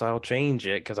 I guess I'll change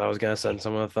it because I was gonna send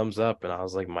someone a thumbs up, and I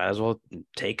was like, might as well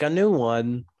take a new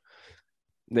one.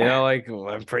 Like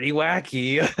I'm pretty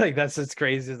wacky. Like that's as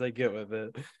crazy as I get with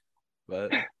it.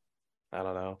 But I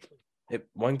don't know.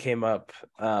 One came up.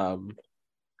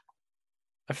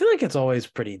 I feel like it's always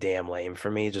pretty damn lame for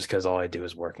me just because all I do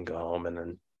is work and go home, and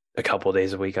then a couple of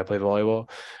days a week I play volleyball.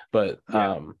 But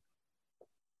yeah.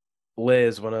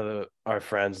 Liz, one of our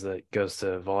friends that goes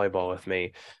to volleyball with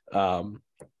me, um,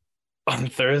 on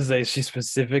Thursday, she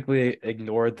specifically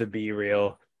ignored the Be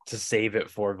Real to save it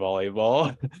for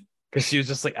volleyball because she was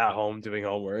just like at home doing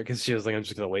homework because she was like, I'm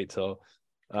just gonna wait till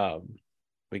um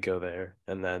we go there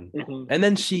Hmm. and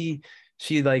then she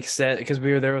like said because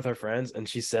we were there with our friends and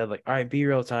she said like all right Be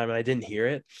Real time and I didn't hear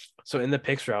it, so in the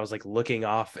picture I was like looking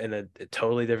off in a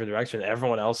totally different direction.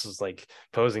 Everyone else is like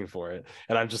posing for it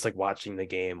and I'm just like watching the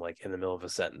game like in the middle of a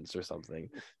sentence or something.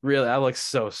 Really, I look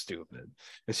so stupid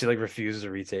and she like refuses to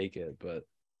retake it, but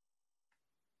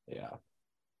yeah,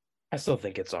 I still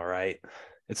think it's all right.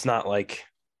 It's not like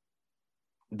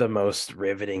the most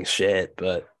riveting shit,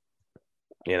 but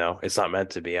it's not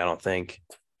meant to be, I don't think.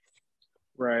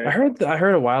 Right. I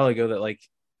heard a while ago that like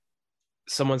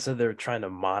someone said they were trying to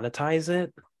monetize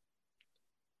it.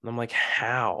 And I'm like,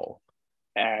 how?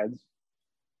 Ads.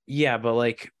 Yeah, but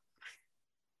like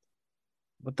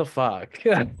what the fuck?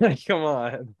 Like, come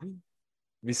on. It'd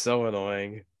be so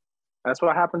annoying. That's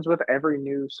what happens with every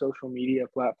new social media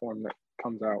platform that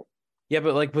comes out. Yeah,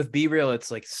 but like with Be Real, it's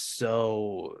like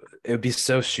it would be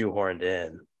so shoehorned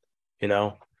in, you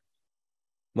know?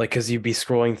 Like, cause you'd be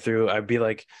scrolling through, I'd be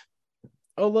like,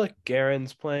 oh look,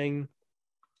 Garen's playing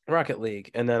Rocket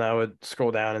League. And then I would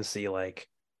scroll down and see like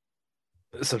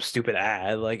some stupid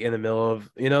ad like in the middle of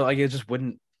like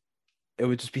it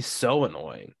would just be so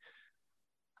annoying.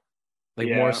 Like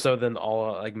more Yeah. so than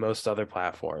all like most other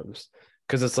platforms.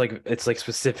 Because it's like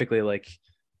specifically like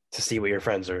to see what your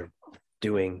friends are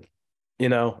doing. I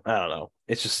don't know.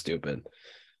 It's just stupid.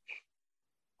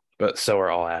 But so are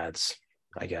all ads,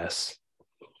 I guess.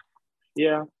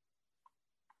 Yeah.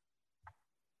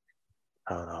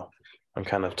 I don't know. I'm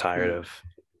kind of tired Hmm.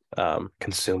 of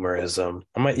consumerism.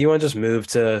 You want to just move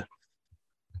to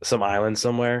some island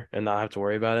somewhere and not have to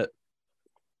worry about it?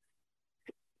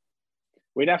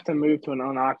 We'd have to move to an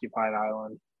unoccupied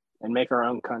island and make our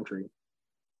own country,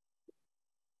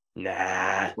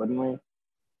 Nah. wouldn't we?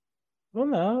 Well,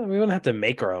 no, we wouldn't have to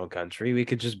make our own country. We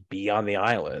could just be on the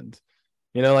island.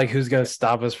 Like who's gonna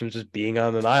stop us from just being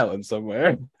on an island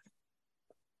somewhere?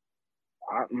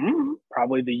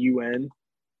 Probably the UN.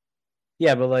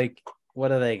 Yeah, but like,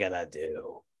 what are they gonna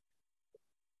do?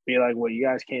 Be like, well, you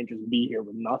guys can't just be here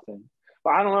with nothing.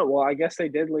 But I don't know. Well, I guess they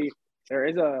did leave. There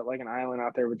is a like an island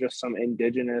out there with just some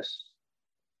indigenous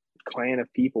clan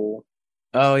of people.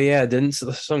 Oh yeah, didn't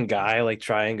some guy like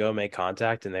try and go make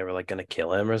contact and they were like gonna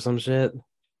kill him or some shit?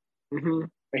 Hmm.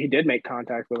 He did make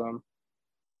contact with them.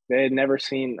 They had never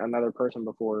seen another person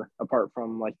before, apart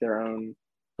from like their own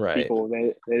Right. people.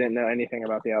 They didn't know anything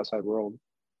about the outside world.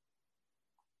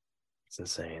 It's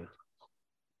insane.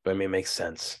 But I mean, it makes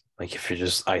sense. Like if you're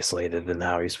just isolated, then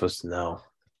how are you supposed to know?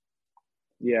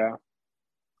 Yeah.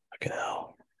 Fucking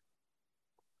hell.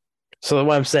 So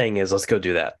what I'm saying is, let's go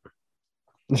do that.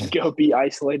 Go be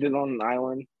isolated on an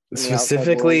island in the outside world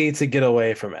Specifically to get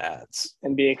away from ads.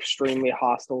 and be extremely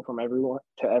hostile from everyone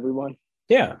to everyone.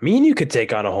 Yeah, me and you could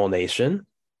take on a whole nation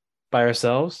by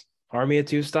ourselves, Army of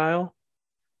Two style.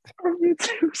 Me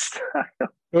too, style.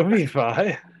 We'll be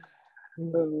fine.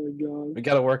 Oh We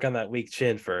got to work on that weak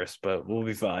chin first, but we'll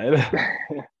be fine. my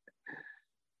god.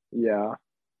 Yeah.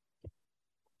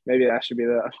 Maybe that should be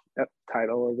the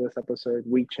title of this episode: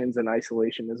 Weak Chins and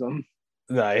Isolationism.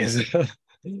 Nice.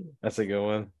 That's a good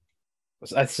one.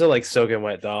 I still like soaking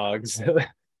wet dogs.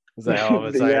 Is that hell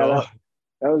of a Yeah, title?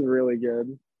 that was really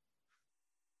good.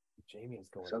 Jamie's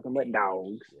going Soaking wet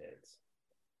dogs. shit.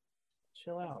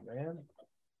 Chill out, man.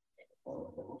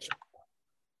 God.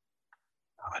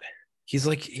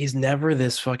 He's never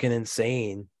this fucking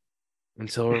insane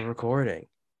until we're recording.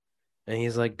 And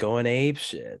he's like going ape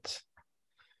shit.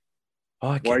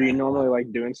 Why are Fucking you normally hell.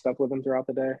 like doing stuff with him throughout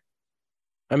the day?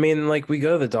 I mean, like we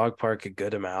go to the dog park a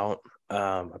good amount.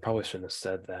 I probably shouldn't have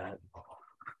said that.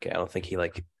 Okay, I don't think he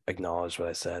like acknowledged what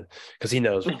I said because he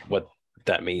knows what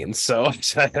that means. So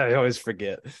I always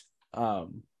forget.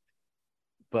 Um,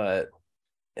 but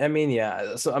I mean,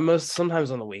 yeah. So I'm most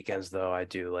sometimes on the weekends though, I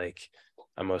do like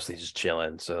I'm mostly just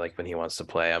chilling. So like when he wants to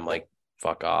play, I'm like,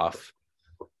 fuck off.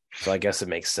 So I guess it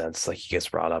makes sense. Like he gets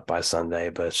brought up by Sunday,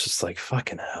 but it's just like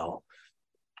fucking hell.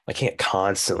 I can't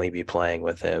constantly be playing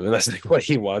with him. And that's like what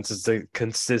he wants is to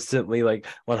consistently, like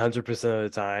 100% of the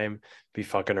time, be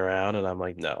fucking around. And I'm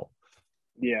like, no,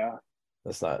 Yeah.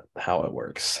 that's not how it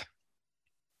works.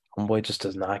 Homeboy just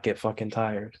does not get fucking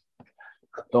tired.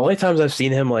 The only times I've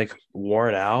seen him like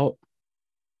worn out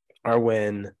are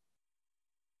when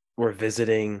we're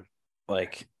visiting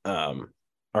like our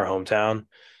hometown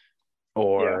Yeah.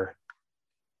 or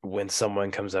when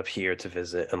someone comes up here to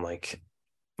visit and like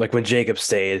when Jacob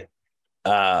stayed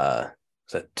was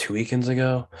that 2 weekends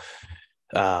ago?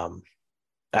 Um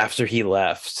After he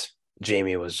left,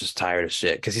 Jamie was just tired of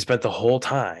shit because he spent the whole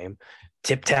time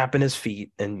tip tapping his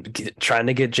feet and trying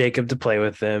to get Jacob to play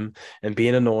with him and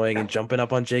being annoying and jumping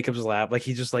up on Jacob's lap. Like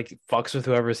he just like fucks with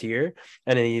whoever's here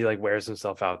and then he like wears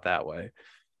himself out that way.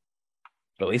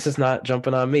 But at least it's not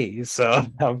jumping on me, so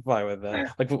I'm fine with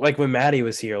that. Like when Maddie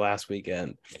was here last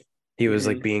weekend, he was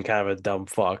like Hmm. being kind of a dumb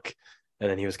fuck, and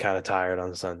then he was kind of tired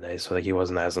on Sunday, so like he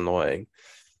wasn't as annoying.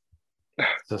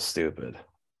 So stupid.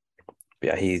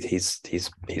 Yeah,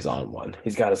 he's on one.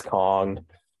 He's got his Kong.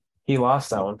 He lost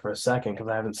that one for a second because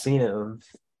I haven't seen it in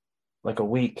like a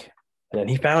week. And then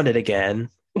he found it again.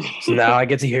 So now I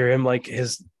get to hear him like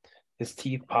his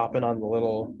teeth popping on the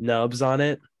little nubs on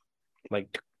it,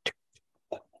 like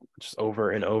just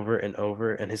over and over and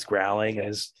over, and his growling and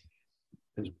his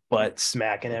butt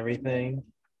smacking everything.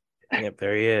 Yep,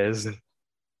 there he is.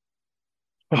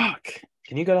 Fuck.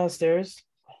 Can you go downstairs?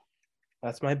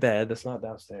 That's my bed. That's not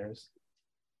downstairs.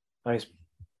 Oh, he's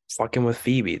fucking with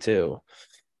Phoebe too.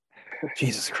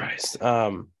 Jesus Christ.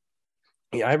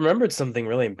 Yeah, I remembered something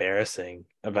really embarrassing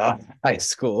about high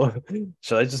school.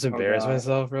 Should I just Oh embarrass God.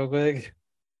 myself real quick?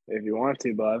 If you want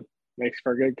to, bud, makes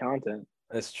for good content.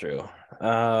 That's true.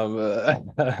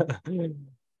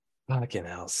 Fucking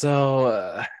hell.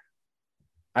 So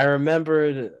I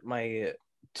remembered my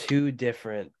two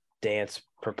different dance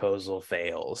proposal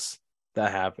fails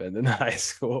that happened in high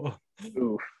school.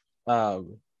 Oof.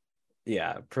 Um,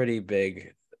 yeah, pretty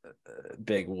big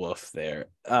woof there.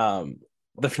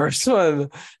 The first one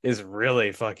is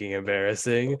really fucking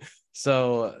embarrassing.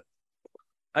 So,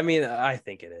 I mean, I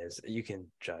think it is. You can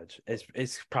judge.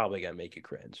 It's probably gonna make you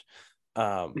cringe.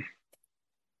 Um,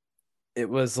 it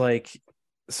was like,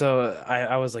 so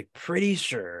I was like pretty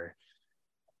sure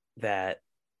that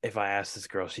if I asked this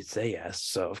girl, she'd say yes.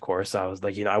 So of course I was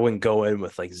like, I wouldn't go in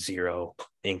with like zero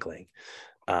inkling.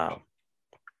 Um,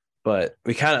 but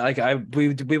we kind of like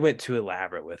we went too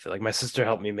elaborate with it. Like my sister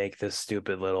helped me make this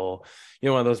stupid little,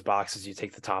 one of those boxes you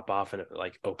take the top off and it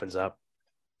like opens up,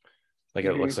 like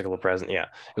it Hmm. looks like a little present. Yeah,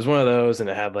 it was one of those, and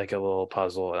it had like a little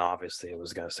puzzle, and obviously it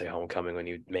was gonna say homecoming when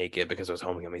you make it because it was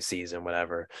homecoming season,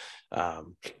 whatever.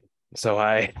 Um, so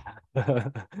I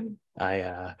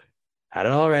I had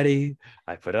it all ready.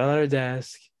 I put it on her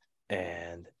desk,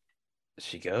 and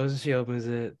she goes and she opens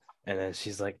it, and then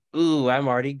she's like, "Ooh, I'm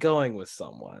already going with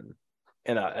someone,"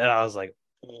 and I was like,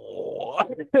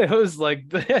 "What?" It was like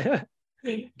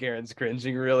Garen's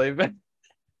cringing really bad.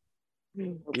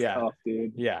 That's Yeah, tough,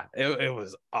 dude. yeah, it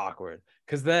was awkward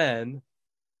because then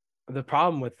the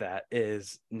problem with that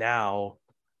is now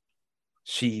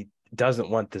she doesn't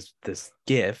want this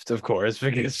gift, of course,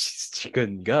 because she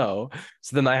couldn't go.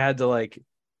 So then I had to like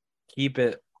keep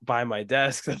it by my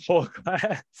desk the whole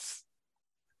class.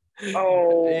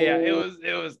 Yeah, it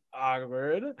Oh. was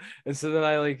awkward. And so then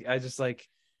I just like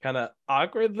kind of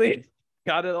awkwardly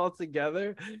got it all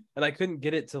together and I couldn't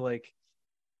get it to like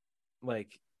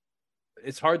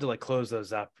it's hard to like close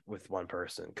those up with one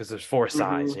person because there's four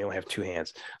sides Hmm. and you only have two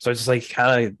hands. So I just like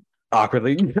kind of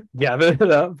awkwardly gathered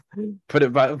it up, put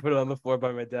it on the floor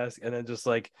by my desk, and then just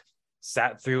like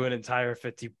sat through an entire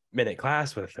 50-minute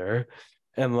class with her.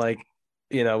 And like,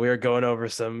 we were going over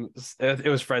it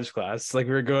was French class. Like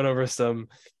we were going over some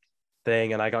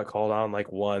thing and I got called on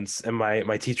like once and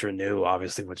my teacher knew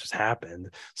obviously what just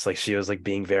happened. So like she was like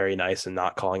being very nice and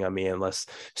not calling on me unless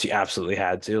she absolutely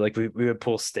had to. Like we would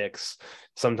pull sticks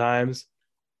sometimes.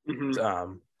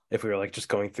 Hmm. If we were like just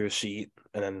going through a sheet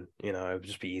and then, it would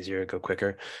just be easier to go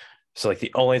quicker. So like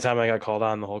the only time I got called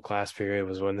on the whole class period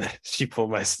was when she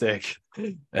pulled my stick.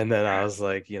 And then I was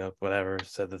like, whatever,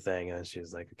 said the thing. And then she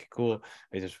was like, okay, cool.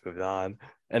 We just moved on.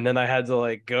 And then I had to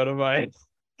like go to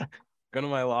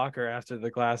my locker after the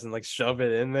class and like shove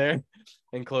it in there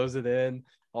and close it in,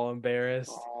 all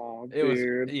embarrassed. Oh, It was,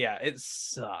 dude. yeah, it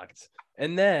sucked.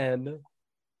 And then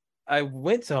I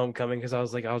went to homecoming because I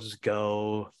was like, I'll just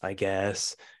go, I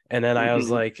guess. And then I was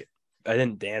Mhm. like, I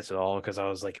didn't dance at all because I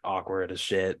was like awkward as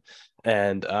shit.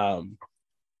 And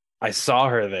I saw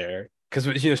her there because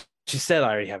she said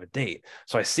I already have a date.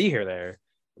 So I see her there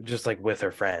just like with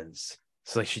her friends.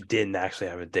 So like she didn't actually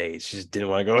have a date. She just didn't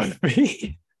want to go with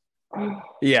me.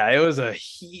 Yeah, it was a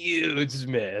huge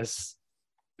miss.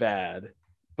 Bad.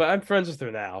 But I'm friends with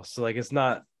her now. So like it's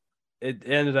not it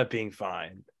ended up being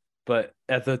fine. But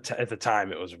at the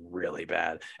time it was really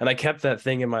bad. And I kept that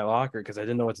thing in my locker because I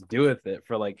didn't know what to do with it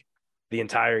for like the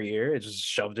entire year. It just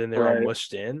shoved in there all Right.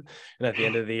 mushed in. And at the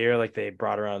end of the year, like they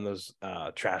brought around those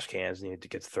trash cans and you had to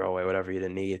get to throw away whatever you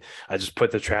didn't need. I just put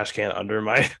the trash can under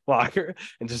my locker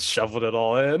and just shoveled it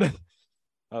all in.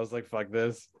 I was like, fuck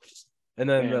this. And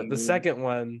then Dang, the dude. second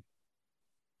one,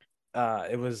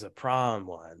 it was a prom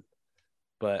one.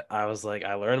 But I was like,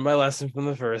 I learned my lesson from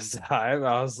the first time.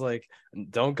 I was like,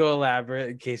 don't go elaborate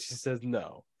in case she says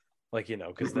no. Like,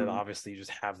 because then Mhm. obviously you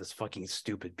just have this fucking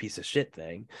stupid piece of shit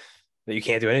thing that you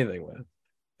can't do anything with.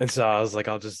 And so I was like,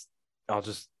 I'll just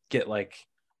get like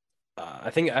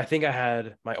I think I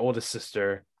had my oldest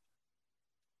sister.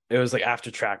 It was like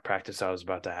after track practice, I was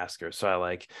about to ask her. So I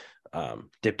like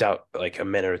dipped out like a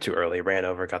minute or two early, ran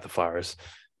over, got the flowers,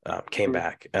 came Mhm.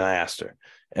 back, and I asked her.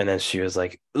 And then she was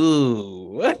like,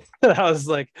 "Ooh." And I was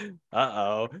like,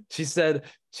 "Uh-oh." She said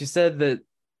that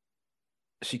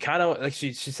she kind of like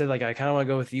she said like I kind of want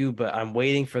to go with you, but I'm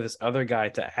waiting for this other guy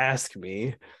to ask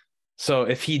me. So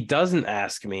if he doesn't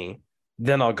ask me,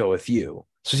 then I'll go with you.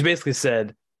 So she basically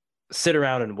said, sit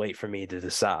around and wait for me to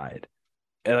decide.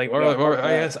 And like, Yeah, or fuck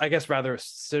I that. guess I guess rather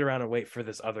sit around and wait for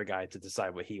this other guy to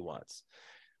decide what he wants.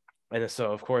 And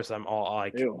so of course I'm all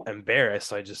like Ew. embarrassed.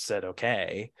 So I just said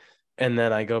okay. And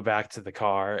then I go back to the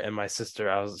car and my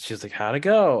sister, she's like, how'd it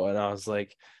go? And I was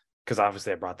like, because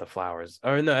obviously I brought the flowers.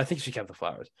 Or no, I think she kept the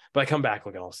flowers. But I come back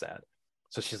looking all sad.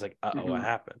 So she's like, uh-oh, what Mhm.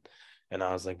 happened? And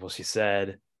I was like, well, she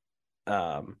said,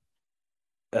 um,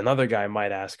 another guy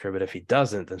might ask her, but if he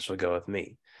doesn't, then she'll go with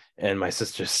me. And my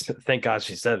sister, thank God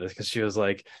she said this because she was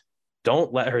like,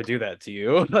 don't let her do that to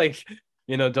you. Like,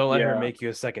 don't let her Yeah. make you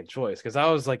a second choice. Because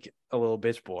I was like a little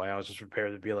bitch boy. I was just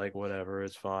prepared to be like, whatever,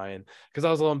 it's fine. Because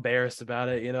I was a little embarrassed about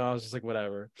it. I was just like,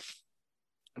 whatever.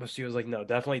 But she was like, no,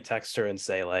 definitely text her and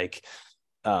say, like,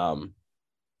 um,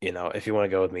 if you want to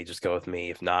go with me, just go with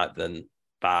me. If not, then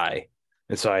bye.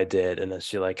 And so I did. And then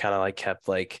she like kind of like kept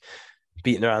like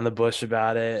beating around the bush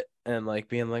about it and like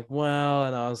being like, well,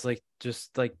 and I was like,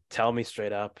 just like tell me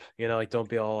straight up, like don't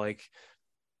be all like,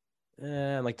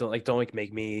 like don't like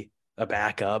make me a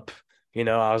backup.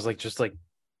 I was like, just like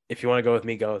if you want to go with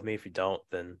me, go with me. If you don't,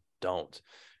 then don't.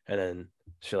 And then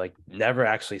she like never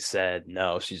actually said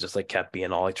no. She just like kept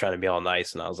being all like trying to be all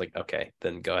nice. And I was like, okay,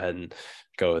 then go ahead and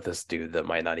go with this dude that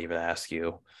might not even ask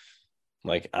you.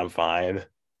 Like, I'm fine.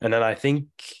 And then I think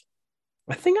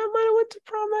I might have went to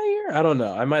prom that year. I don't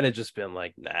know. I might have just been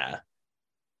like, nah.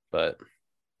 But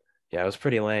yeah, it was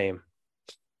pretty lame.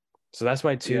 So that's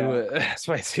my Yeah. two. That's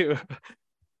my two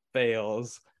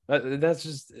fails. That's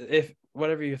just if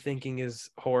whatever you're thinking is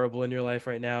horrible in your life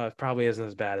right now, it probably isn't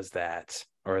as bad as that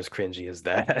or as cringy as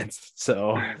that.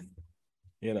 So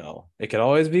it could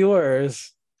always be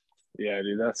worse. Yeah,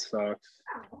 dude, that sucks.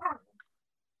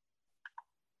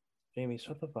 Jamie,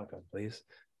 shut the fuck up, please.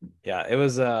 Yeah, it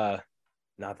was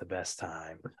not the best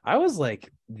time. I was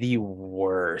like the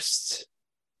worst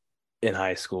in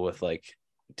high school with like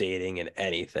dating and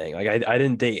anything. Like I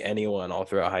didn't date anyone all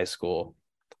throughout high school.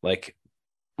 Like,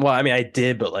 well, I mean I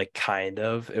did, but like kind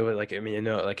of. It was like, I mean,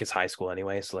 like it's high school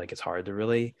anyway, so like it's hard to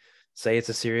really say it's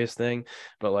a serious thing.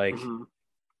 But like, Mhm.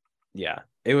 yeah,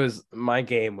 it was my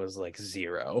game was like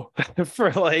zero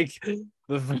for like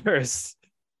the first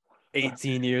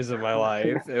 18 years of my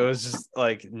life. It was just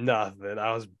like nothing.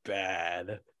 I was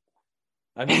bad.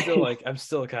 I'm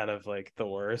still kind of like the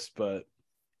worst, but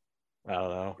I don't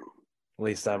know. At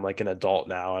least I'm like an adult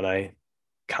now and I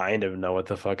kind of know what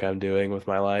the fuck I'm doing with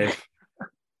my life.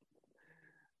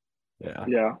 Yeah.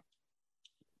 Yeah.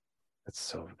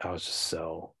 I was just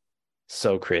so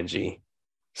cringy.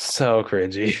 So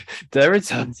cringy. Did I ever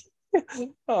tell you?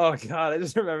 Oh God, I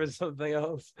just remembered something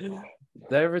else. Did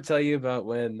I ever tell you about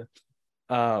when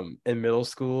in middle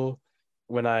school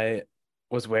when I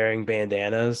was wearing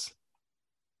bandanas?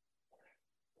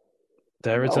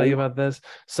 Did I ever tell you No. about this?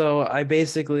 So I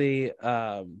basically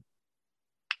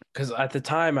because at the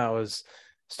time I was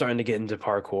starting to get into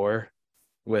parkour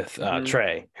with Mhm.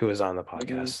 Trey, who was on the Mhm.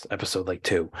 podcast, episode like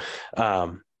 2.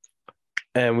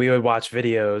 And we would watch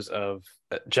videos of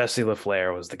Jesse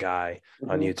LaFleur was the guy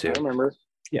on I YouTube. remember.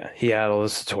 Yeah, he had all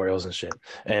his tutorials and shit.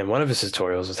 And one of his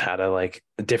tutorials was how to like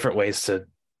different ways to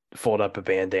fold up a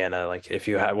bandana, like if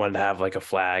you wanted to have like a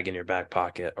flag in your back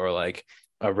pocket, or like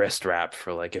a wrist wrap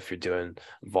for like if you're doing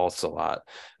vaults a lot.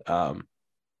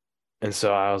 And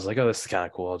so I was like, oh, this is kind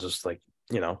of cool. Just like,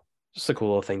 just a cool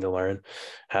little thing to learn.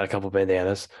 Had a couple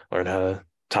bandanas, learned how to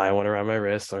tie one around my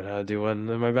wrist, learned how to do one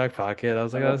in my back pocket. I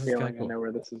was I like, have oh, a this is kind of feeling I cool. know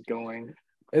where this is going.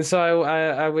 And so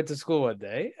I went to school one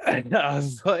day and I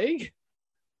was like,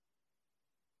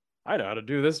 I know how to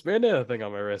do this bandana thing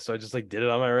on my wrist. So I just like did it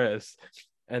on my wrist.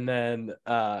 And then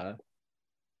I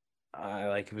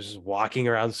like was just walking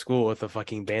around school with a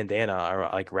fucking bandana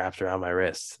like wrapped around my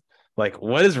wrist. Like,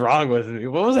 what is wrong with me?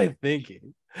 What was I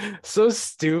thinking? So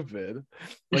stupid.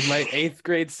 Like my 8th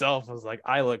grade self was like,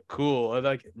 I look cool. And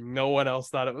like no one else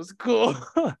thought it was cool.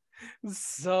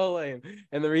 So lame.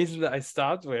 And the reason that I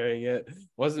stopped wearing it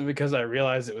wasn't because I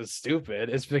realized it was stupid.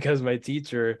 It's because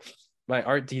my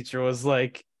art teacher was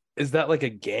like, is that like a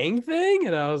gang thing?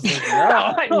 And I was like,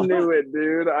 no. I knew it,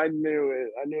 dude. I knew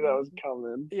it. I knew that was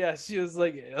coming. Yeah, she was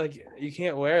like you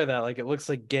can't wear that. Like it looks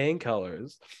like gang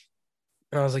colors.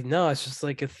 And I was like, no, it's just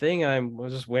like a thing I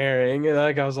was just wearing. And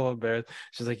like I was a little embarrassed.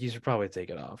 She's like, you should probably take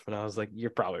it off. And I was like, you're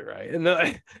probably right. And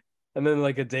then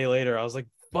like a day later, I was like,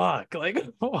 fuck, like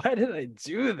why did I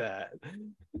do that?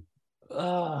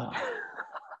 Oh,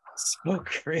 so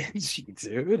cringy,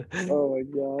 dude. Oh my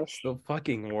gosh. The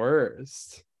fucking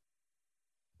worst.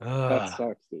 That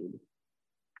sucks, dude.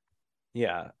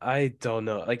 Yeah, I don't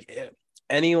know. Like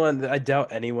anyone, I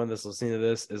doubt anyone that's listening to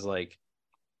this is like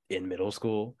in middle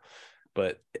school.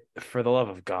 But for the love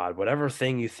of God, whatever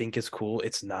thing you think is cool,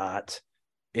 it's not.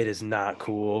 It is not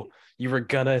cool. You were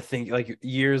gonna think like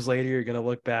years later, you're gonna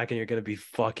look back and you're gonna be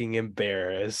fucking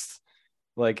embarrassed.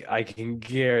 Like I can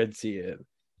guarantee it.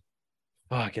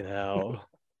 Fucking hell.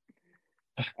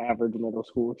 Average middle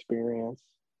school experience.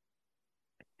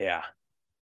 Yeah.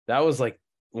 That was like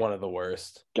one of the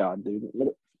worst. God, dude.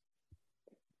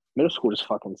 Middle school just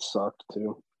fucking sucked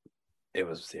too. It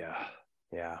was, yeah.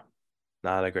 Yeah.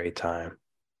 Not a great time.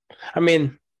 I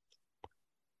mean,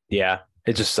 yeah,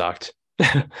 it just sucked.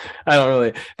 I don't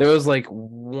really. There was like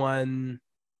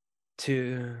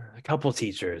a couple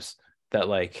teachers that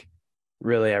like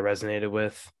really I resonated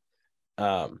with.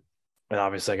 And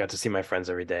obviously I got to see my friends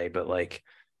every day, but like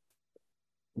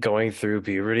going through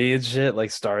puberty and shit, like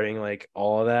starting like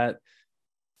all of that,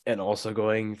 and also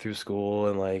going through school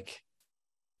and like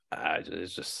it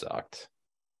just sucked.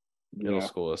 Middle Yeah.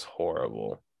 school is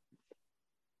horrible.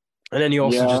 And then you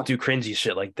also just do cringy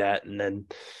shit like that and then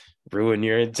ruin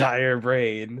your entire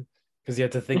brain because you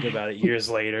have to think about it years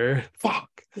later. Fuck.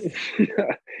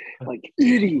 Like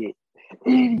idiot.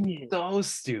 So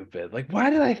stupid. Like, why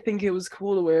did I think it was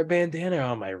cool to wear a bandana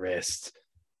on my wrist?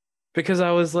 Because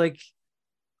I was like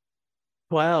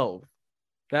 12.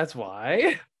 That's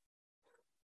why.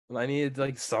 And I needed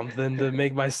like something to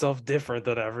make myself different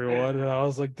than everyone. And I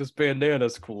was like, this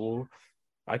bandana's cool.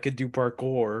 I could do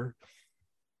parkour.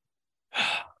 God,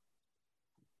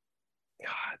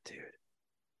 dude.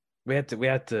 We have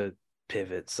to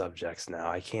pivot subjects now.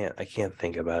 I can't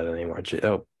think about it anymore.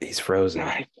 Oh, he's frozen.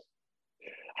 I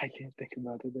can't think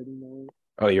about it anymore.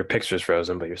 Oh, your picture's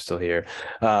frozen, but you're still here.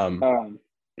 Oh,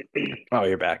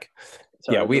 you're back.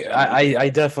 Sorry, yeah, I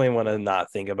definitely want to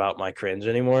not think about my cringe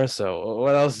anymore. So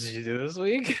what else did you do this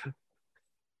week?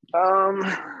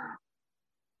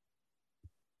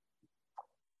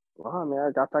 Well, I mean, I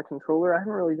got that controller. I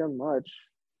haven't really done much.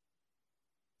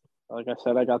 Like I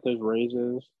said, I got those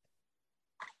raises.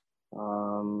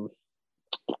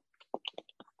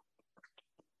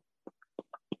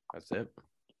 That's it.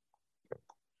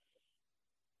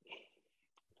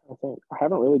 I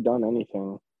haven't really done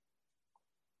anything.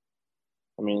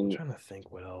 I mean, I'm trying to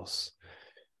think what else.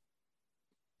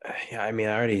 Yeah, I mean,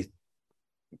 I already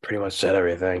pretty much said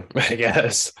everything, I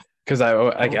guess. Because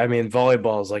I mean,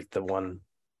 volleyball is like the one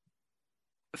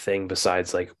thing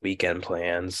besides like weekend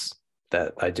plans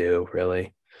that I do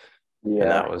really. Yeah.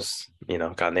 And that was,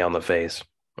 got nailed in the face.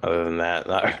 Other than that,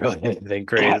 not really anything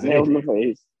Got crazy. nailed in the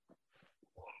face.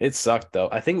 It sucked though.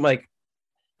 I think like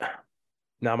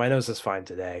now my nose is fine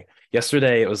today.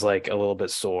 Yesterday it was like a little bit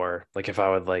sore. Like if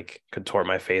I would like contort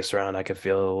my face around, I could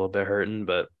feel it a little bit hurting,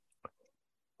 but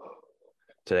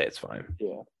today it's fine.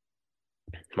 Yeah.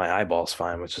 My eyeball's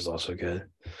fine, which is also good.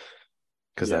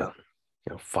 Because that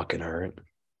fucking hurt.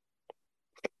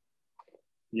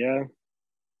 Yeah.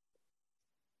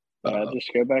 I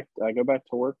go back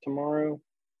to work tomorrow.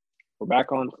 We're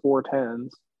back on 410s.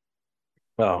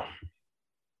 Oh,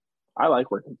 I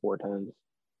like working 4/10s.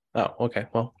 oh, okay.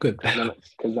 Well, good. Because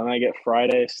then I get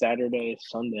Friday, Saturday,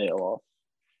 Sunday off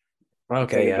instead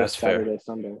Okay, of yeah, that's just fair. Saturday,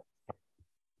 Sunday.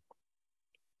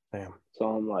 Damn. So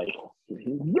I'm like,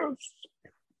 yes.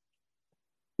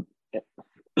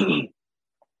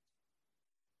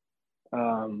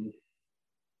 um,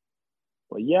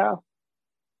 but yeah,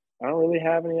 I don't really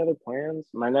have any other plans.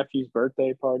 My nephew's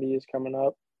birthday party is coming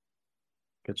up.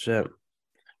 Good shit.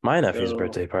 My nephew's So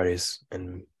birthday party's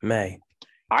in May.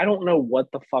 I don't know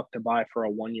what the fuck to buy for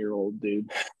a 1-year-old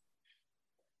dude.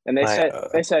 And they My said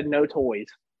they said no toys.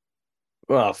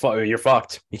 well, you're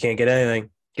fucked. You can't get anything.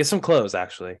 Get some clothes,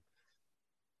 actually.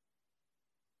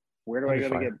 Where do You'll I be go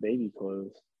to fine. get baby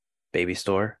clothes? Baby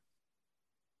store.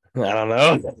 I don't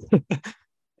know.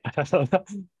 I don't know.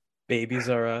 Babies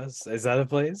are us. Is that a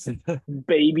place?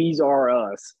 Babies are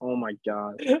us. Oh my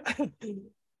god.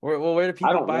 Where do I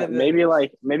people don't buy know. the?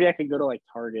 Maybe I could go to like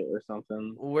Target or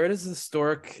something. Where does the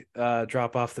stork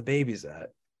drop off the babies at?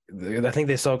 I think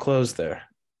they sell clothes there.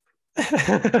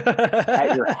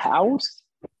 At your house?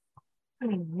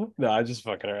 No, I'm just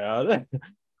fucking around. Like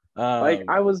Um,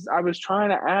 I was trying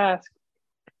to ask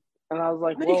and I was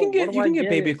like, no, well, what do you I can get get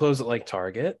baby it? clothes at like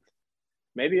Target.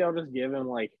 Maybe I'll just give him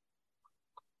like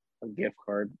a gift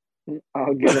card.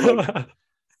 I'll give him like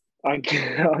I'll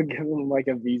give him like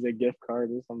a Visa gift card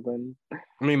or something.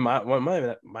 I mean,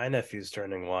 my nephew's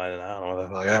turning 1, and I don't know what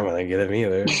the fuck I'm gonna get him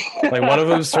either. Like one of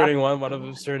them's turning 1, one of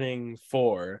them's turning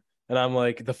 4, and I'm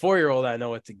like the 4-year-old I know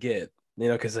what to get,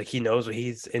 because like he knows what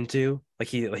he's into. Like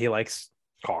he likes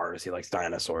cars, he likes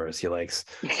dinosaurs, he likes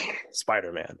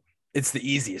Spider-Man. It's the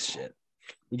easiest shit.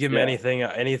 You give him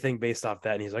Yeah. anything based off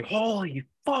that, and he's like, "Holy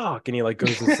fuck!" and he like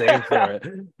goes insane for it.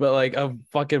 But like a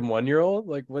fucking 1-year-old,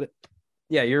 like what?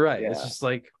 Yeah, you're right. It's Yeah. just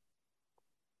like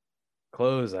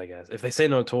clothes, I guess. If they say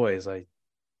no toys, I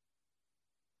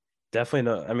definitely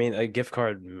no. I mean, a gift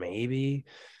card, maybe.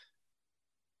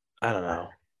 I don't know.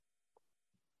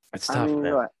 It's I tough, mean,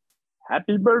 man. like,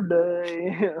 happy birthday.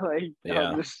 Like,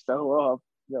 I'll Yeah, just show up,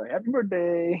 be like, happy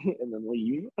birthday, and then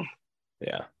leave.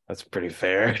 yeah, that's pretty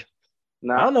fair. I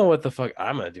Nah, don't know what the fuck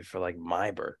I'm gonna do for like my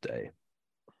birthday.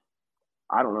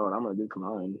 I don't know what I'm gonna do for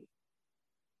mine.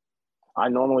 I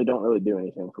normally don't really do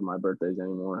anything for my birthdays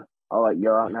anymore. I'll like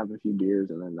go out and have a few beers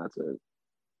and then that's it.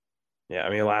 Yeah,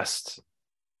 I mean, last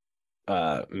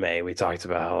May we talked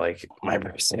about how like my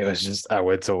birthday was just I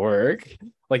went to work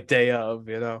like day of,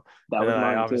 That and was then I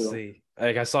mine too. obviously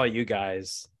like I saw you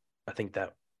guys, I think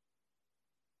that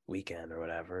weekend or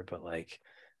whatever, but like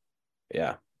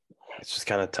yeah, it's just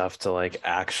kind of tough to like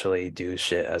actually do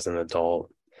shit as an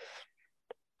adult.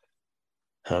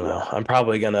 I don't know. Yeah. I'm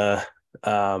probably gonna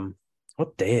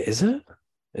what day is it?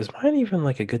 Is mine even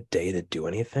like a good day to do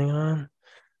anything on?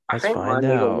 I Let's think find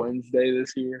mine was a out. Wednesday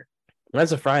this year.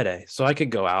 Mine's a Friday, so I could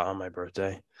go out on my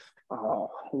birthday. Oh,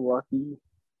 lucky.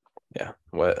 Yeah.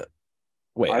 What?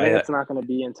 Wait, I think it's not going to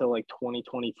be until like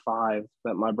 2025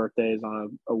 that my birthday is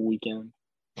on a weekend.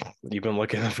 you've been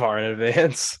looking far in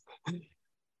advance.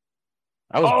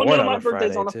 I was Oh born no, on my a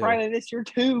birthday's Friday on a too. Friday this year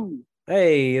too.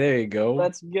 Hey, there you go.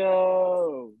 Let's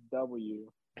go. W.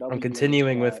 I'm W in the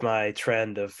continuing with chat. my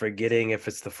trend of forgetting if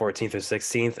it's the 14th or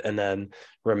 16th and then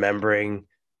remembering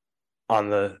on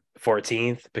the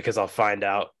 14th because I'll find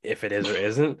out if it is or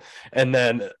isn't. And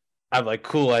then I'm like,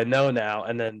 cool, I know now.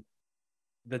 And then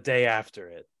the day after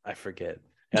it, I forget.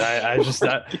 And I just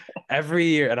every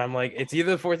year, and I'm like, it's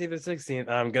either the 14th or 16th. And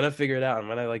I'm gonna figure it out. I'm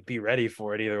gonna like be ready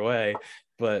for it either way.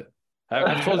 But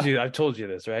I've told you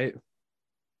this, right?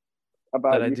 That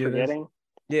About I you do this. forgetting?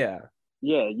 Yeah.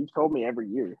 Yeah, you told me every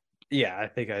year. Yeah, I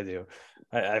think I do.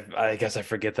 I guess I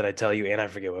forget that I tell you, and I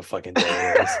forget what fucking day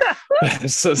it is.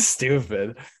 It's so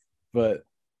stupid, but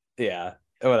yeah,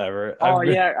 whatever. Oh I've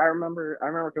been, yeah, I remember. I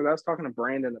remember because I was talking to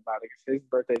Brandon about it. Because his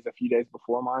birthday's a few days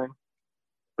before mine,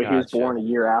 but he was born gotcha. a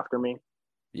year after me,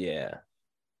 Yeah,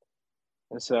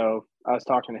 and so I was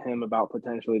talking to him about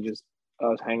potentially just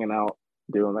us hanging out,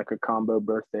 doing like a combo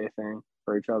birthday thing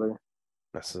for each other,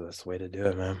 that's the way to do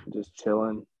it, man. just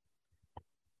chilling,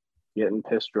 getting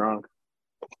pissed drunk.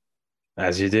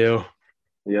 As you do.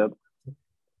 Yep.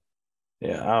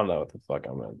 Yeah, I don't know what the fuck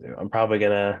I'm gonna do. I'm probably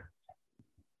gonna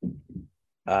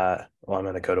well, I'm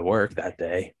gonna go to work that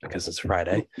day because it's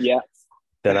Friday. Yeah.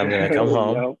 Then I'm gonna come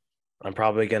home. Yep. I'm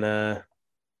probably gonna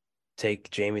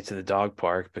take Jamie to the dog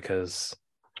park because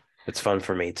it's fun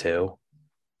for me too.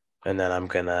 And then I'm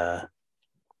gonna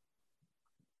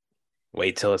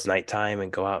wait till it's nighttime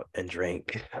and go out and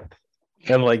drink.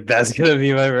 And like that's gonna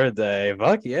be my birthday.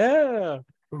 Fuck yeah.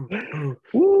 Woo,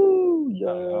 I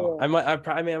don't know. yeah. I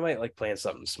might like plan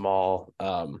something small.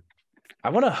 I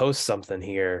want to host something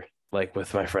here like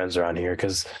with my friends around here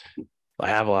because I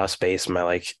have a lot of space.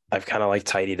 I've kind of like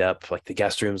tidied up. Like the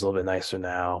guest room's a little bit nicer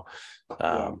now.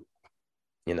 Yeah. Um,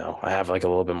 I have like a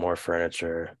little bit more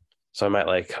furniture. So I might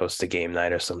like host a game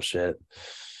night or some shit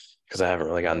because I haven't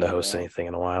really gotten to host Yeah. anything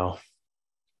in a while.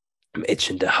 I'm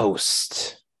itching to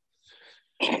host.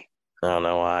 I don't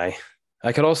know why.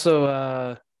 I could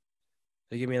also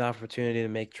they give me an opportunity to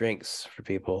make drinks for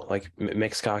people, like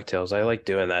mix cocktails. I like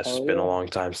doing that. It's Oh just been a yeah. long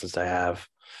time since I have.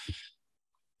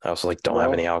 I also like don't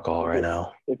have any Well, alcohol if right your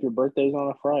now. if your birthday's on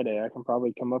a Friday, I can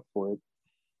probably come up for it.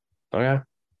 Okay,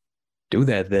 do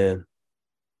that then.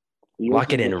 Yours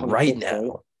Lock it is the in right 26th, right?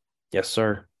 now. Yes,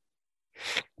 sir.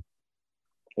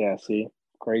 Yeah. See,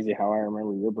 crazy how I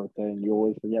remember your birthday and you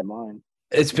always forget mine.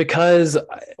 It's because the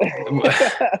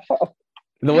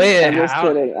way it I'm just how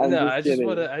kidding. I'm no, just kidding.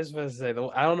 I just want to say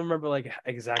I don't remember like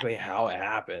exactly how it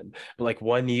happened, but like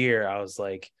one year I was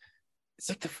like, it's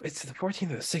the 14th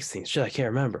or the 16th. Shit, I can't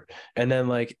remember. And then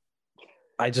like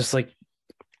I just like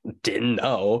didn't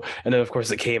know, and then of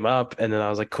course it came up, and then I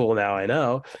was like, cool, now I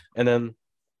know. And then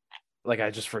like I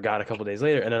just forgot a couple days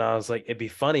later, and then I was like, it'd be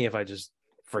funny if I just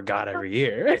forgot every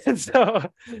year. And so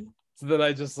then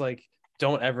I just like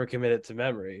don't ever commit it to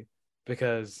memory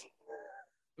because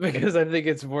I think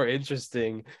it's more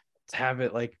interesting to have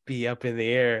it like be up in the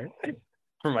air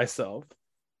for myself.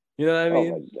 You know what I Oh my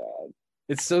mean? god.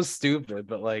 It's so stupid,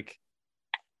 but like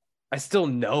I still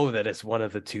know that it's one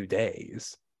of the 2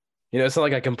 days. It's not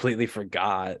like I completely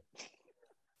forgot.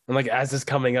 And like as it's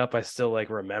coming up, I still like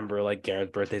remember like Garen's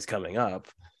birthday's coming up.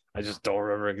 I just don't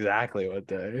remember exactly what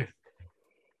day.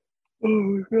 Oh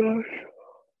my gosh.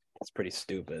 It's pretty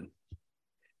stupid.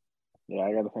 Yeah,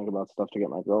 I got to think about stuff to get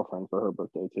my girlfriend for her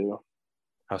birthday too.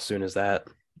 How soon is that?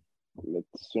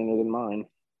 It's sooner than mine.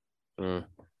 Mm.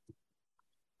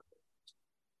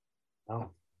 Oh,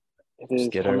 It just is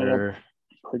get coming up her.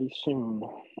 pretty soon.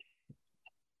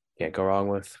 Can't go wrong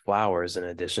with flowers in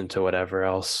addition to whatever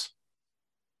else.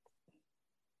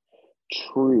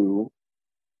 True.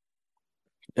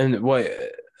 And what?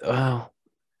 Well,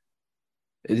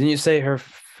 didn't you say her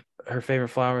favorite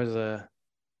flower is a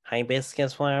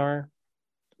hibiscus flower?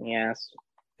 Yes.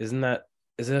 Isn't that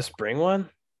is it a spring one?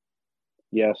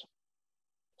 Yes.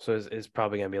 So it's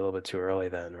probably gonna be a little bit too early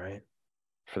then, right?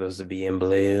 For those to be in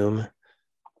bloom.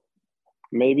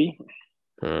 Maybe.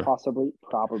 Hmm. Possibly.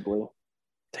 Probably.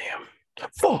 Damn.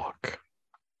 Fuck.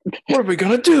 What are we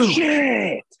gonna do?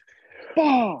 Shit.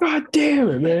 Fuck. God damn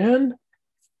it, man.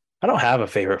 I don't have a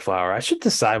favorite flower. I should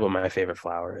decide what my favorite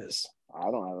flower is. I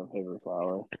don't have a favorite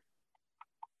flower.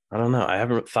 I don't know. I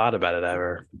haven't thought about it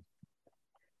ever.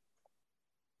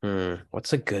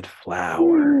 What's a good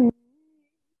flower?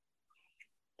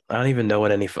 I don't even know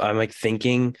what I'm like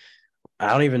thinking. I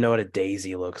don't even know what a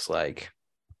daisy looks like.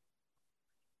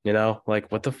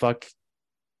 Like what the fuck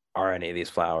are any of these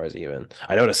flowers even?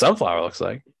 I know what a sunflower looks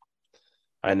like.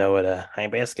 I know what a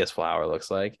hibiscus flower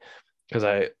looks like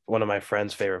because one of my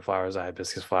friend's favorite flowers is a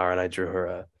hibiscus flower, and I drew her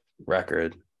a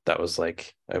record that was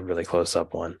like a really close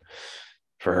up one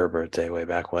for her birthday way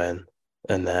back when.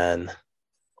 And then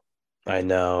I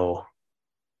know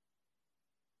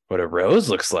what a rose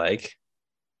looks like.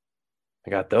 I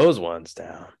got those ones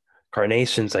down.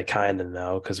 Carnations, I kind of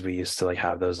know because we used to like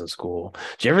have those in school.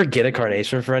 Did you ever get a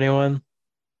carnation for anyone?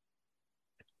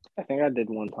 I think I did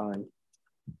one time.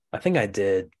 I think I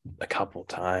did a couple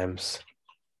times.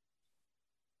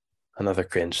 Another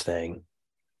cringe thing,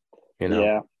 you know.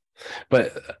 Yeah.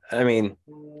 But I mean,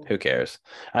 who cares?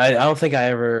 I don't think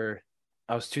I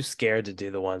was too scared to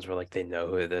do the ones where like they know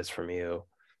who it is from you.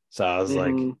 So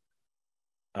Mm-hmm.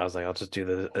 I'll just do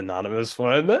the anonymous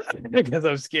one because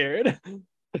I'm scared.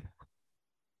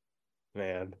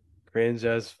 Man, cringe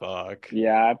as fuck.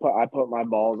 Yeah, I put my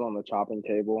balls on the chopping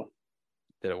table.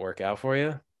 Did it work out for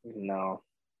you? No.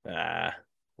 Ah,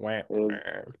 wah, It was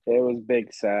wah. it was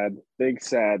big sad,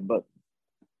 but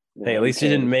Hey, at who least you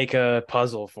didn't cares? make a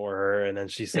puzzle for her and then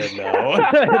she said no.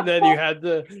 And then you had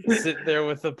to sit there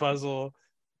with the puzzle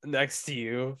next to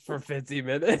you for 50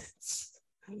 minutes.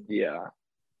 Yeah.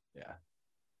 Yeah.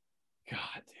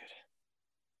 God,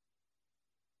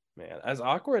 dude. Man, as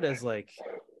awkward as like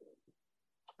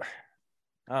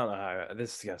I don't know how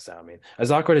this is gonna sound mean.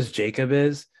 As awkward as Jacob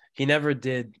is, he never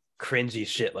did cringy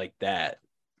shit like that.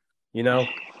 You know?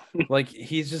 Like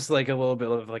he's just like a little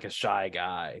bit of like a shy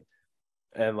guy.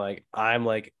 And like I'm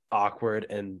like awkward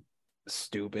and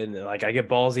stupid and like I get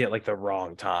ballsy at like the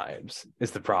wrong times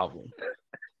is the problem.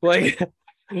 Like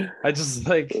I just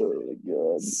like Oh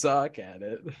my suck at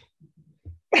it.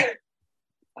 god.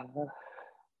 God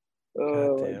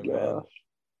Oh my damn, man. gosh.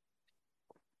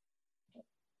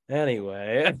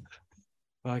 Anyway,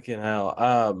 fucking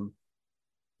hell.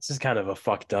 This is kind of a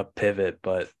fucked up pivot,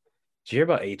 but did you hear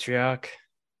about Atrioc?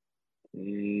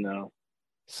 No.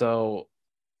 So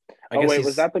I Oh guess wait, was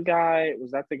he's that the guy?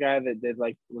 Was that the guy that did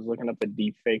like was looking up the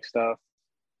deep fake stuff?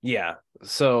 yeah.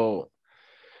 So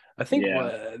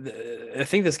Yeah. I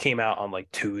think this came out on like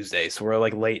Tuesday, so we're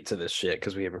like late to this shit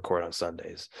because we record on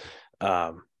Sundays.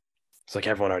 Um, it's like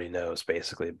everyone already knows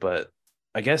basically, but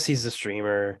I guess he's a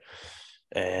streamer,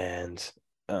 and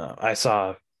I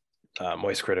saw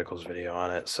Moist Critical's video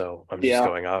on it, so I'm just Yeah.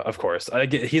 going off. Of course, I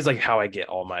get he's like how I get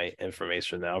all my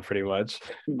information now, pretty much.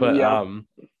 But Yeah.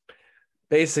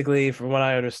 basically, from what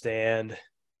I understand,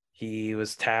 he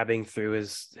was tabbing through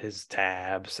his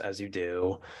tabs as you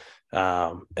do,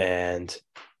 and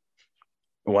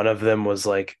one of them was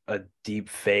like a deep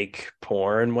fake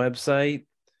porn website,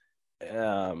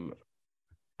 um,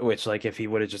 which like if he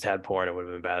would have just had porn, it would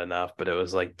have been bad enough. But it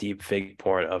was like deep fake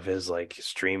porn of his like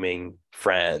streaming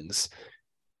friends,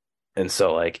 and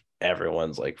so like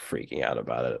everyone's like freaking out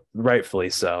about it, rightfully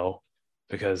so,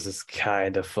 because it's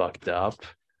kind of fucked up.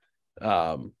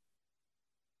 Um,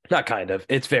 Not kind of,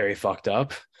 it's very fucked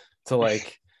up to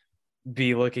like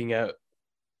be looking at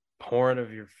porn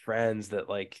of your friends that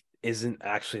like isn't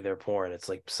actually their porn. It's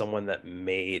like someone that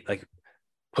made like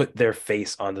put their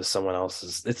face onto someone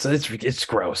else's. It's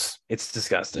gross. It's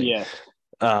disgusting. Yeah.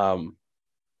 Um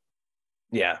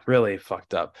yeah, really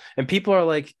fucked up. And people are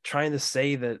like trying to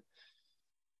say that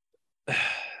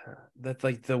that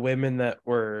like the women that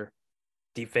were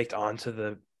deepfaked onto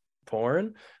the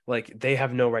porn, like they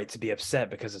have no right to be upset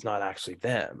because it's not actually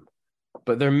them.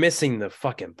 But they're missing the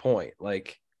fucking point.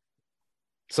 Like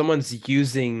someone's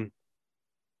using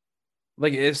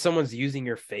like if someone's using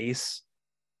your face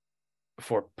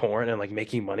for porn and like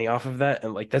making money off of that,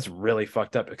 and like that's really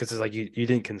fucked up because it's like you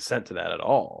didn't consent to that at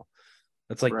all.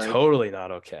 That's like Right. totally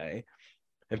not okay.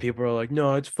 And people are like,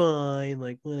 no, it's fine,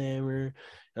 like whatever.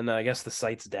 And then I guess the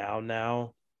site's down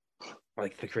now.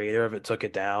 Like the creator of it took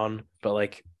it down, but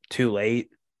like too late.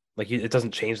 Like it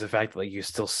doesn't change the fact that like you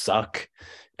still suck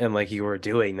and like you were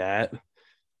doing that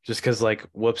just because like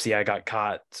whoopsie I got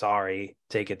caught. Sorry,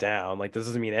 take it down. Like this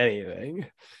doesn't mean anything. It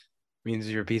means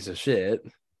you're a piece of shit.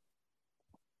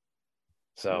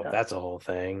 So Yeah. that's a whole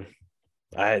thing.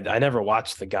 I never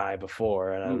watched the guy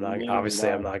before, and I'm not Me obviously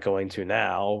I'm neither. not going to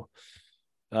now.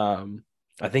 Um,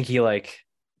 I think he like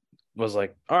was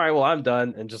like, all right, well I'm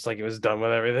done, and just like it was done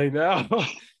with everything now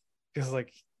because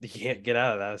like he can't get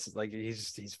out of that. It's like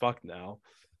he's fucked now.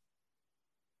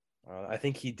 I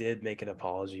think he did make an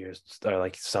apology or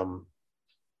like some.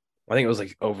 I think it was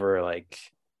like over like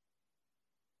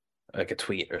a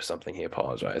tweet or something. He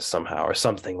apologized somehow or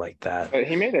something like that. But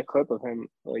he made a clip of him.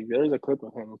 Like there's a clip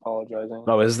of him apologizing.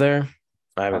 Oh, is there?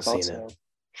 I I haven't thought seen it. so.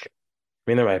 I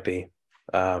mean, there might be.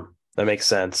 That makes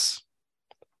sense.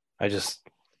 I just,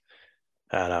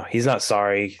 I don't know. He's not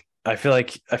sorry. I feel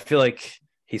like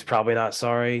he's probably not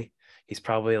sorry. He's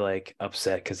probably like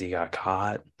upset because he got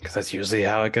caught because that's usually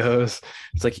how it goes.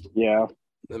 It's like Yeah.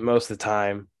 most of the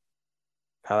time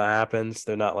how that happens.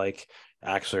 They're not like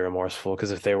actually remorseful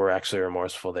because if they were actually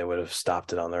remorseful, they would have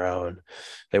stopped it on their own.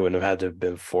 They wouldn't have had to have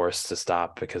been forced to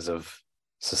stop because of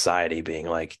society being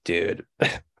like, dude,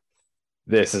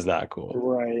 this is not cool.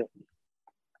 Right.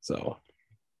 So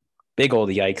big old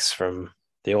yikes from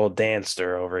the old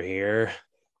Danster over here.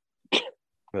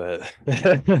 But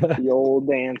The old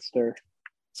dancer.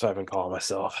 so I've been calling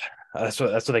myself. That's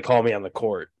what they call me on the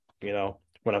court.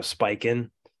 When I'm spiking,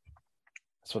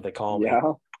 that's what they call me.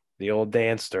 Yeah. The old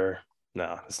Danster.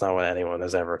 No, that's not what anyone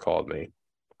has ever called me.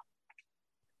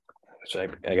 Which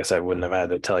I guess I wouldn't have had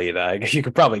to tell you that. You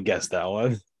could probably guess that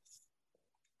one.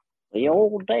 The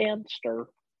old dancer.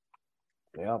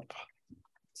 Yep.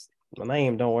 The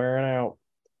name don't wear it out.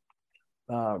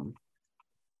 Um,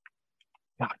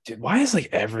 God, dude, why is like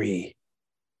every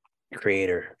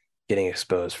creator getting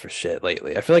exposed for shit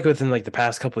lately? I feel like within like the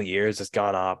past couple of years, it's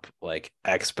gone up like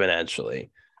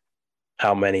exponentially.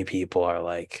 How many people are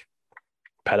like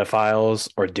pedophiles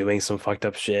or doing some fucked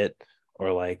up shit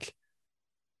or like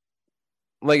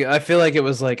I feel like it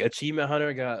was like Achievement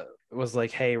Hunter was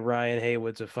like, hey, Ryan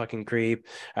Haywood's a fucking creep.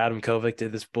 Adam Kovic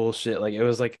did this bullshit. Like it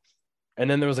was like, and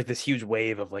then there was like this huge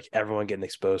wave of like everyone getting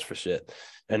exposed for shit,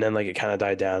 and then like it kind of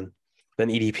died down. Then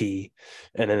EDP,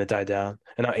 and then it died down,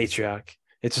 and now Atrioc.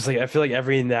 It's just like I feel like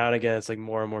every now and again, it's like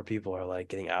more and more people are like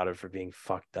getting outed for being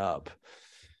fucked up.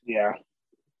 Yeah.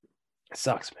 It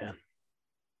sucks, man.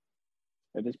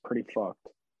 It is pretty fucked.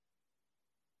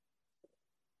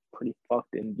 Pretty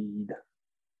fucked indeed.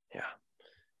 Yeah,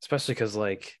 especially because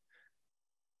like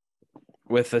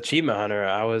with Achievement Hunter,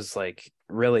 I was like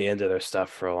really into their stuff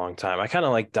for a long time. I kind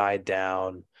of like died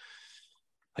down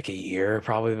like a year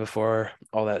probably before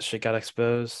all that shit got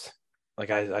exposed. Like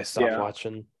I stopped Yeah.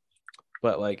 watching,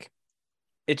 but like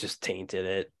it just tainted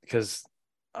it because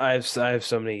I have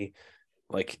so many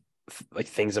like like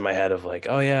things in my head of like,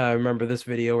 oh yeah, I remember this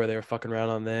video where they were fucking around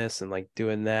on this and like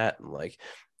doing that and like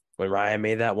when Ryan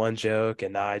made that one joke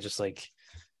and now I just like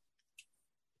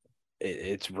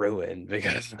it's ruined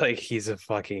because like he's a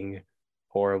fucking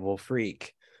horrible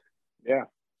freak. Yeah.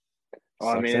 Well,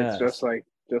 I Sucks mean, it's ass.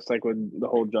 just like with the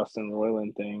whole Justin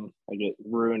Roiland thing. Like it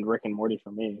ruined Rick and Morty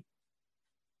for me.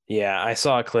 Yeah, I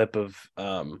saw a clip of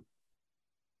Mr.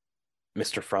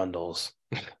 Frundles.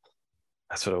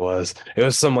 That's what it was. It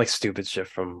was some like stupid shit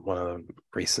from one of the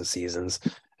recent seasons.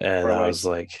 And Or I like, was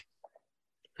like,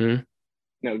 hmm.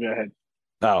 no, go ahead.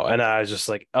 Oh, and I was just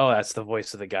like, oh, that's the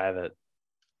voice of the guy that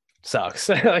sucks.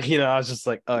 Like, I was just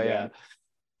like, oh Yeah. yeah,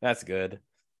 that's good.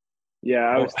 Yeah,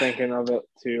 I Oh, was thinking of it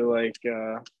too. Like,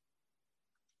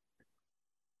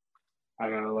 I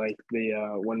don't know, like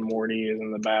the when Morty is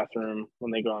in the bathroom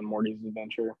when they go on Morty's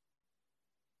adventure.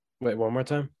 wait, one more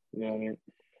time. You know what I mean?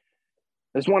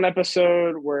 There's one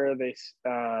episode where they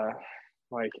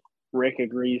like Rick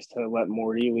agrees to let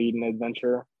Morty lead an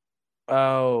adventure,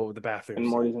 Oh, the bathroom and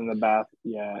scene Morty's in the bath.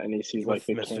 Yeah, and he sees like with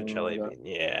the Mr. king or the Jellybean.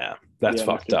 Yeah, that's yeah,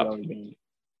 fucked Mr. up. Jellybean,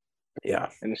 Yeah.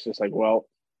 and it's just like, well,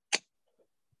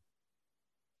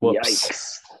 Whoops.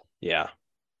 yikes. Yeah.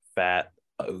 Fat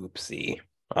oopsie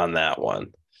on that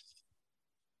one.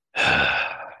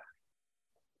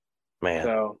 Man,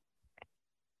 So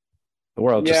the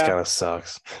world just yeah, kind of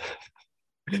sucks.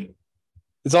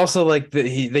 It's also like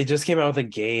they just came out with a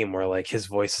game where like his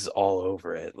voice is all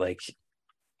over it. Like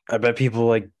I bet people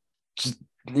like just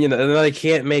and they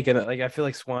can't make it. Like I feel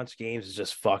like Swanch Games is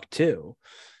just fucked too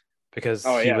because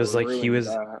oh he yeah, it was like ruined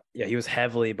that. he was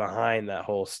heavily behind that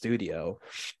whole studio,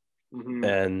 Hmm.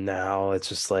 and now it's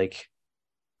just like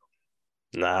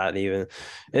not even.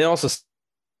 And also,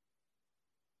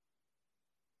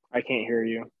 I can't hear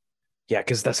you. yeah,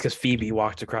 because Phoebe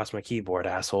walked across my keyboard,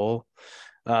 asshole.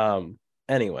 Um.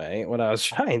 Anyway, what I was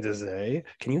trying to say,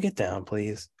 can you get down,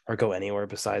 please, or go anywhere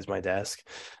besides my desk?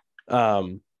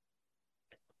 Um.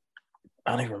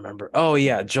 I don't even remember. Oh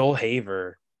yeah, Joel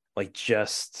Haver like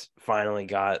just finally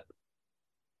got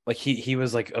like he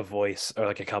was like a voice or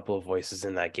like a couple of voices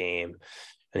in that game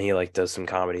and he like does some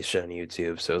comedy shit on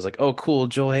YouTube. So it was like, oh cool,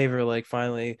 Joel Haver like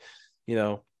finally, you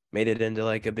know, made it into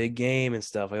like a big game and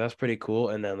stuff. Like that's pretty cool.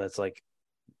 And then that's like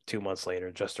 2 months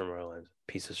later, Justin Roiland,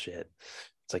 piece of shit.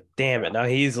 It's like, damn it. Yeah, Now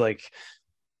he's like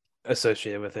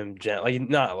associated with him like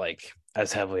not like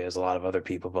as heavily as a lot of other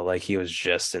people, but like he was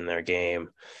just in their game.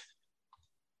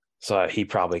 So he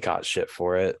probably caught shit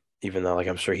for it, even though like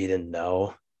I'm sure he didn't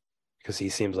know because he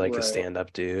seems like a right.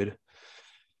 stand-up dude.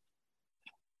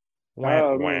 Wah,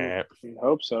 I mean, wah. I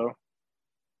hope so.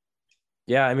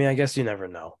 Yeah, I mean, I guess you never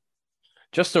know.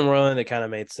 Justin Roiland, it kind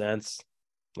of made sense.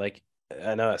 Like,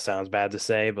 I know it sounds bad to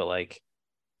say, but like,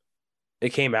 it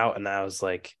came out and I was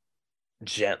like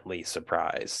gently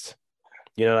surprised.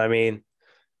 You know what I mean?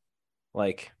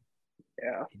 Like,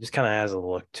 Yeah. he just kind of has a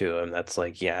look to him that's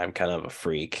like, yeah, I'm kind of a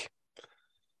freak.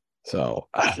 So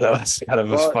I don't know. It's kind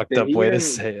of a Well, fucked up way to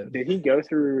say it. did he go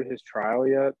through his trial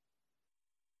yet?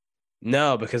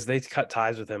 No, because they cut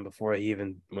ties with him before he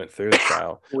even went through the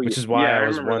trial, Well, which is yeah, why I I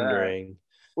was remember that. wondering.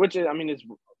 Which is, I mean, is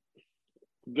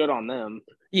good on them.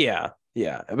 Yeah,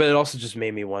 yeah. But it also just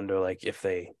made me wonder, like, if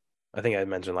they, I think I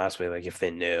mentioned last week, like, if they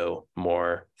knew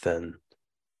more than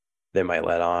they might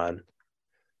let on,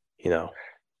 you know.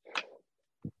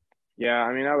 Yeah,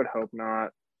 I mean, I would hope not.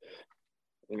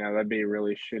 That'd be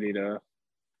really shitty to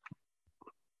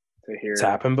It's hear.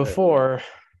 happened But yeah, before.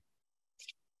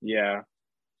 yeah.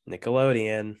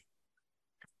 Nickelodeon,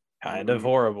 kind of Hmm.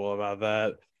 horrible about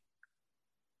that.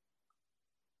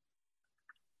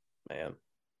 Man,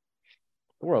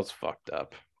 the world's fucked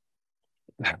up.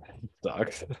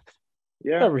 Sucks.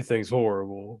 Yeah. Everything's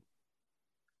horrible.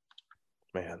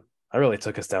 Man, I really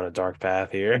took us down a dark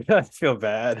path here. I feel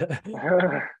bad.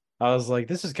 I was like,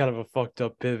 this is kind of a fucked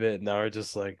up pivot. Now we're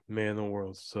just like, man, the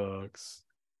world sucks.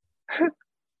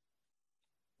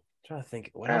 Trying to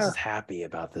think, what else Yeah. is happy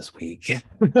about this week?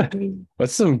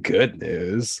 What's some good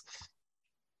news?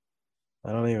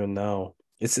 I don't even know.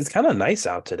 It's kind of nice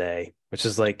out today, which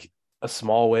is like a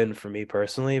small win for me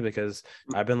personally because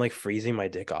I've been like freezing my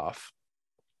dick off.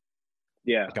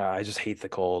 Yeah. God, I just hate the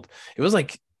cold. It was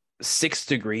like 6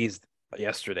 degrees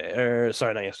yesterday, or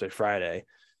sorry, not yesterday, Friday.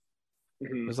 It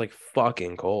Hmm. was like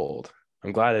fucking cold.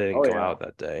 I'm glad I didn't Oh go yeah. out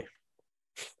that day.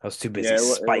 I was too busy Yeah. It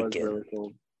was spiking. really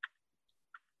cool.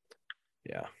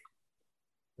 Yeah,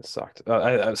 it sucked.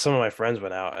 Some of my friends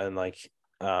went out and like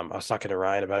I was talking to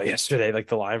Ryan about it yesterday. Like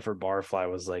the line for barfly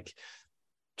was like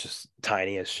just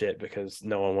tiny as shit because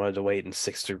no one wanted to wait in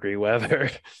 6-degree weather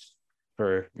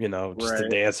for, just to Right.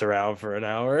 dance around for an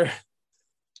hour.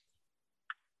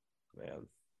 Man,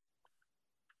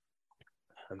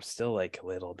 I'm still like a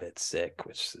little bit sick,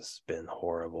 which has been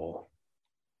horrible.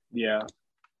 Yeah.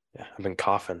 Yeah, I've been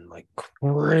coughing like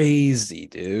crazy,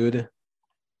 dude.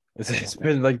 It's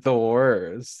been like the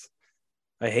worst.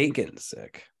 I hate getting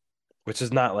sick, which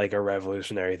is not like a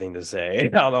revolutionary thing to say,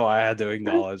 although I had to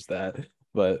acknowledge that.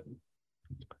 But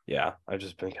yeah, I've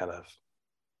just been kind of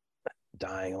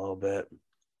dying a little bit.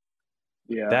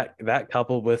 Yeah. That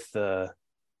coupled with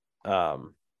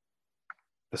um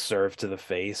the serve to the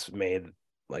face made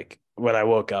like when I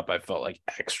woke up, I felt like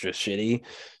extra shitty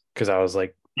because I was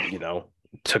like,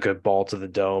 took a ball to the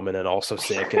dome and then also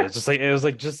sick, and it was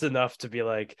like just enough to be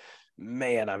like,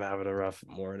 man, I'm having a rough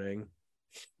morning.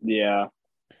 Yeah.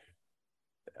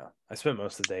 Yeah, I spent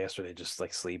most of the day yesterday just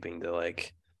like sleeping to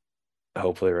like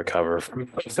hopefully recover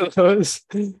from those.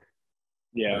 Yeah.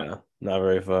 Yeah, not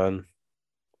very fun.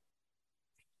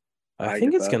 I I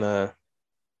think get it's that. gonna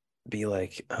be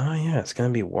like, oh yeah, it's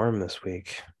gonna be warm this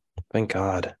week. Thank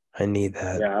God. I need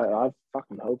that. Yeah, I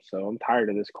fucking hope so. I'm tired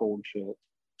of this cold shit.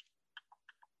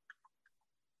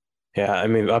 Yeah, I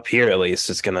mean up here at least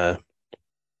it's gonna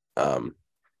um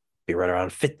be right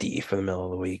around 50 for the middle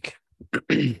of the week.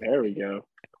 There we go.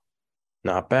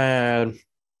 Not bad.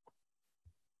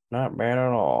 Not bad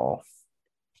at all.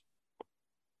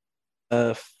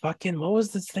 Fucking what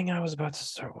was this thing I was about to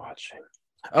start watching?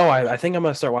 Oh, I think I'm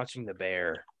gonna start watching The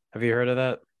Bear. Have you heard of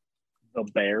that? The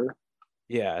bear.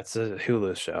 Yeah, it's a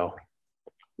Hulu show.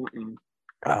 Mm-mm.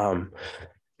 Um,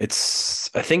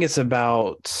 I think it's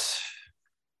about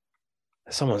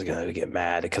someone's gonna get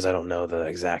mad because I don't know the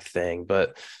exact thing,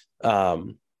 but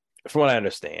um, from what I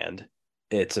understand,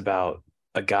 it's about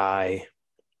a guy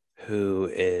who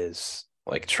is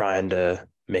like trying to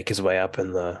make his way up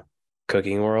in the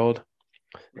cooking world.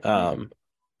 Um,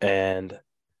 and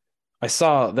I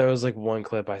saw there was like one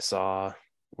clip I saw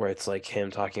where it's like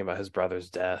him talking about his brother's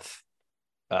death,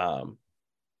 um,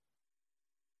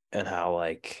 and how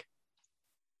like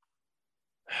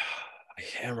I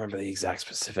can't remember the exact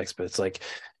specifics, but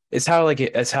it's how like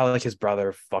his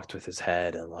brother fucked with his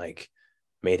head and like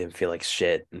made him feel like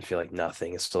shit and feel like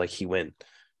nothing. So like he went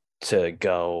to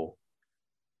go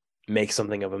make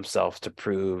something of himself to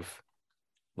prove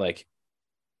like,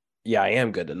 yeah, I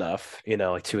am good enough,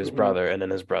 like to his Mm-hmm. brother, and then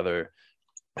his brother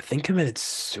I think committed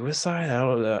suicide. I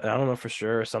don't know for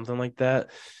sure or something like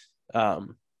that.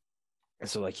 Um, and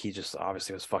so like he just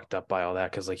obviously was fucked up by all that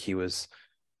because like he was,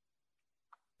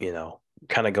 you know,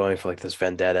 kind of going for like this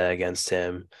vendetta against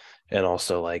him, and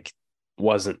also like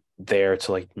wasn't there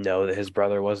to like know that his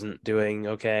brother wasn't doing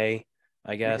okay,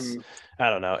 I guess. Mm-hmm. I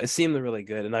don't know. It seemed really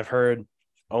good, and I've heard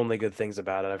only good things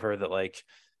about it. I've heard that like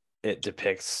it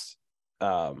depicts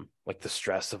like the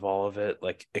stress of all of it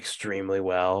like extremely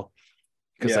well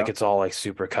because like Yeah. it's all like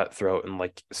super cutthroat and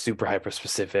like super hyper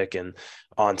specific and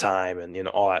on time and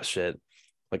all that shit.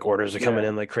 Like orders are coming Yeah.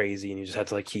 in like crazy and you just have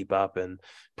to like keep up and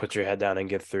put your head down and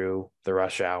get through the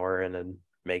rush hour and then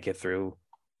make it through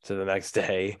to the next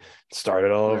day, start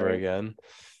it all over Right. again.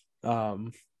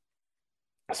 Um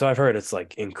so I've heard it's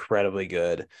like incredibly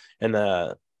good. And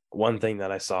the one thing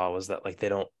that I saw was that like they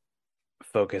don't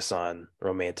focus on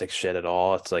romantic shit at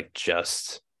all. It's like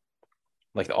just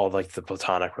like all like the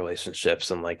platonic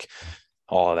relationships and like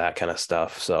all of that kind of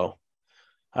stuff. So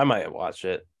I might watch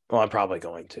it. Well, I'm probably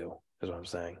going to, is what I'm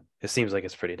saying. It seems like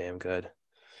it's pretty damn good.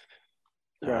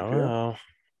 I don't Gotcha. know.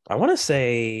 I want to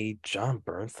say John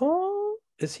Bernthal.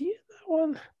 Is he in that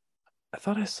one? I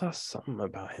thought I saw something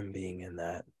about him being in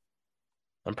that.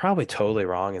 I'm probably totally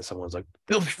wrong, and someone's like,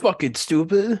 "You're fucking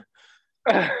stupid."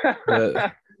 But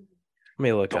let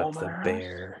me look up the Dumbass.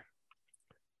 bear.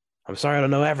 I'm sorry I don't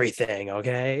know everything,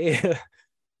 okay?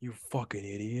 You fucking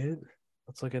idiot.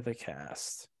 Let's look at the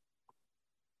cast.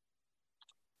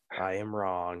 I am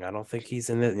wrong. I don't think he's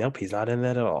in it. Nope, he's not in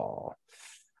that at all.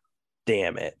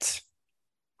 Damn it.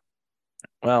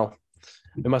 Well,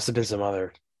 it must have been some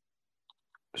other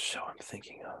show I'm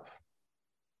thinking of.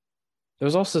 There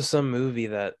was also some movie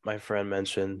that my friend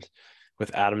mentioned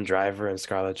with Adam Driver and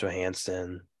Scarlett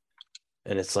Johansson,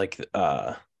 and it's like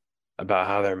about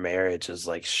how their marriage is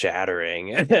like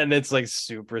shattering and it's like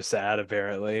super sad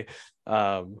apparently.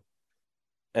 Um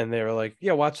and they were like,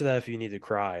 "Yeah, watch that if you need to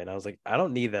cry." And I was like, "I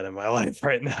don't need that in my life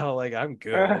right now. Like I'm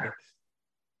good."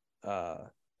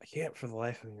 I can't for the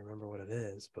life of me remember what it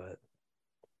is, but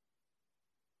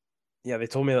yeah, they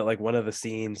told me that like one of the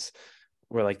scenes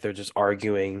where like they're just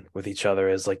arguing with each other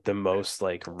is like the most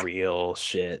like real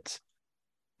shit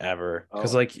ever.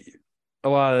 Because Oh, like a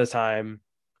lot of the time,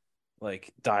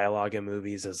 like dialogue in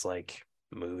movies is like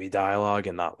movie dialogue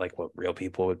and not like what real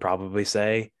people would probably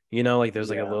say. You know, like there's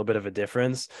like a yeah. little bit of a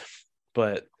difference.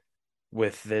 But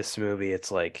with this movie,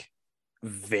 it's like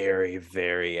very,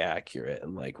 very accurate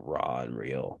and like raw and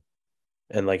real.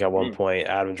 And like at one Mm. point,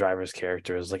 Adam Driver's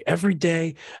character is like, every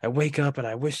day I wake up and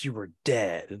I wish you were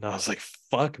dead. And I was like,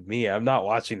 fuck me, I'm not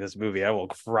watching this movie. I will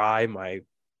cry my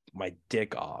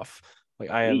dick off. Like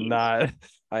Jeez.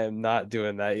 I am not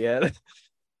doing that yet.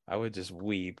 I would just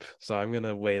weep. So I'm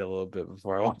gonna wait a little bit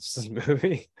before I watch this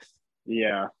movie.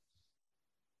 Yeah.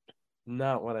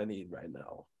 Not what I need right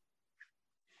now.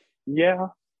 Yeah.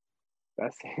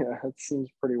 That seems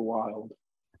pretty wild.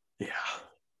 Yeah,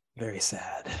 very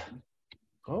sad.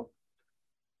 Oh,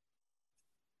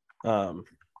 um.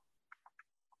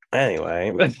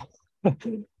 Anyway,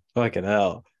 fucking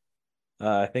hell.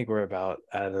 I think we're about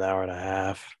at an hour and a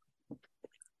half.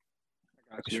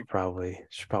 I got We you. should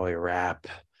probably wrap.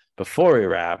 Before we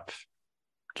wrap,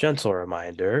 gentle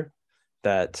reminder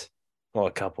that well,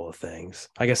 a couple of things.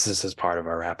 I guess this is part of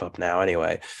our wrap up now.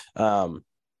 Anyway, um,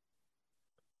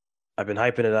 I've been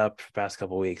hyping it up for the past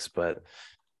couple of weeks, but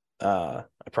I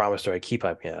promised her I'd keep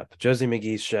hyping it up. Josie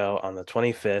McGee's show on the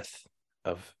 25th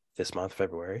of this month,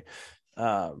 February,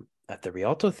 at the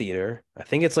Rialto Theater. I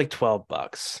think it's like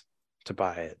 $12 to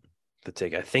buy it. The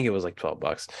ticket. I think it was like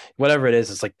 $12. Whatever it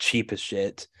is, it's like cheap as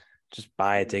shit. Just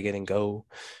buy a ticket and go.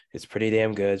 It's pretty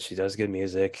damn good. She does good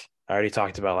music. I already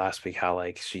talked about last week how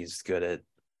like she's good at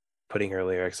putting her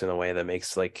lyrics in a way that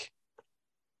makes like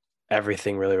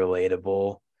everything really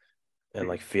relatable and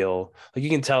like feel like you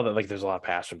can tell that like there's a lot of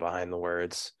passion behind the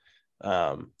words.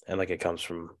 And like it comes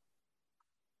from,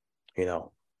 you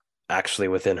know, actually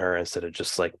within her instead of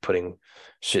just like putting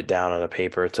shit down on a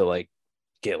paper to like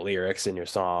get lyrics in your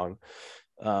song.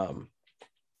 Um,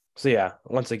 so yeah,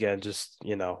 once again, just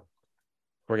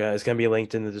it's gonna be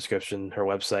linked in the description, her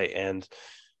website, and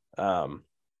um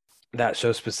that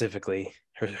show specifically.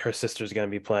 Her sister's gonna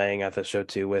be playing at the show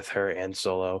too with her and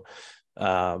solo.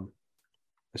 Um,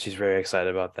 she's very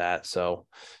excited about that. So,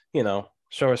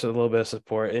 show us a little bit of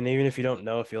support. And even if you don't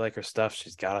know if you like her stuff,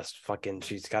 she's got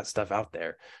stuff out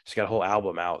there. She's got a whole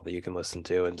album out that you can listen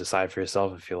to and decide for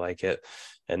yourself if you like it.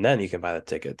 And then you can buy the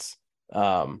tickets.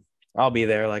 I'll be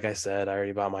there, like I said. I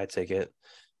already bought my ticket.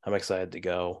 I'm excited to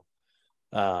go.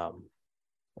 Um,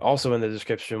 Also in the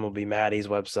description will be Maddie's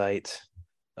website,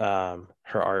 her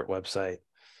art website.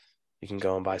 You can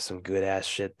go and buy some good ass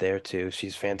shit there too.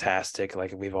 She's fantastic,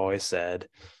 like we've always said.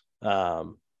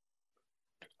 Um,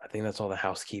 I think that's all the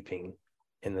housekeeping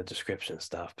in the description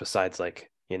stuff, besides like,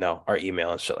 our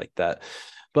email and shit like that.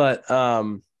 But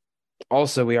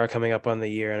also we are coming up on the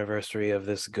year anniversary of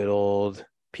this good old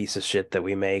piece of shit that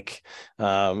we make.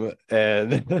 And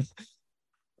I'm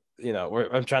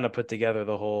trying to put together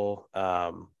the whole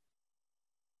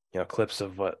clips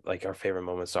of what like our favorite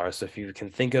moments are. So if you can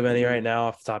think of any right Mhm. now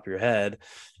off the top of your head,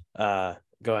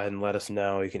 go ahead and let us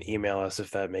know. You can email us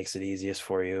if that makes it easiest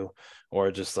for you,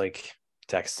 or just like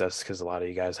text us because a lot of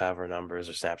you guys have our numbers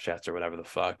or Snapchats or whatever the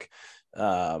fuck.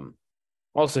 Um,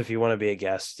 Also, if you want to be a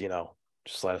guest,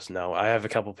 just let us know. I have a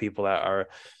couple people that are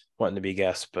wanting to be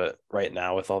guests, but right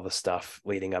now with all the stuff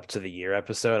leading up to the year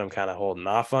episode, I'm kind of holding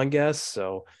off on guests.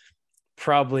 So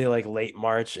probably like late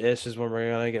March ish is when we're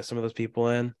gonna get some of those people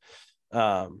in.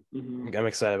 Mhm. I'm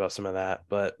excited about some of that,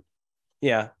 but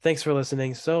yeah, thanks for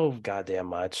listening so goddamn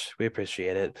much. We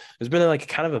appreciate it. There's been like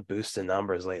kind of a boost in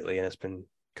numbers lately, and it's been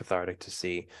cathartic to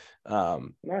see.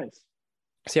 Um, Nice.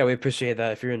 so yeah, we appreciate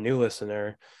that. If you're a new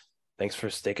listener, thanks for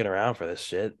sticking around for this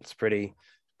shit. It's pretty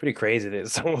crazy that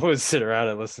someone would sit around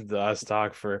and listen to us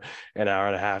talk for an hour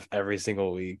and a half every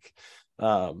single week.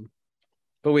 Um,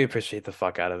 but we appreciate the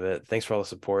fuck out of it. Thanks for all the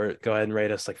support. Go ahead and rate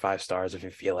us like 5 stars if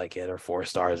you feel like it, or 4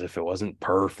 stars if it wasn't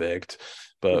perfect,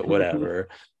 but whatever.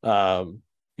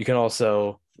 You can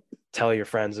also tell your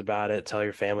friends about it, tell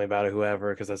your family about it,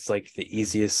 whoever, because that's like the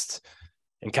easiest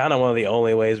and kind of one of the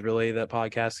only ways really that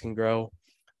podcasts can grow.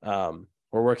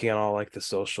 We're working on all like the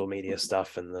social media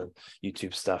stuff and the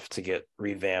YouTube stuff to get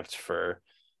revamped for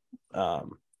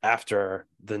after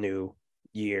the new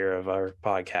year of our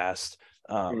podcast.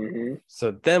 Mhm.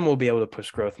 So then we'll be able to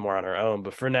push growth more on our own.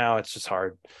 But for now, it's just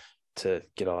hard to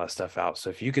get all that stuff out. So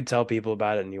if you could tell people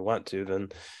about it and you want to, then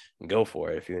go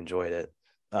for it if you enjoyed it.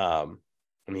 I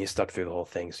mean, you stuck through the whole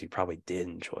thing, so you probably did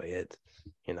enjoy it.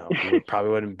 You would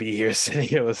probably wouldn't be here sitting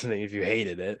here listening if you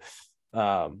hated it.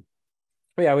 Um,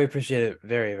 but yeah, we appreciate it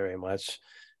very, very much.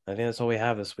 I think that's all we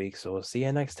have this week. So we'll see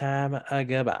you next time.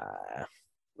 Goodbye.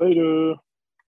 Later.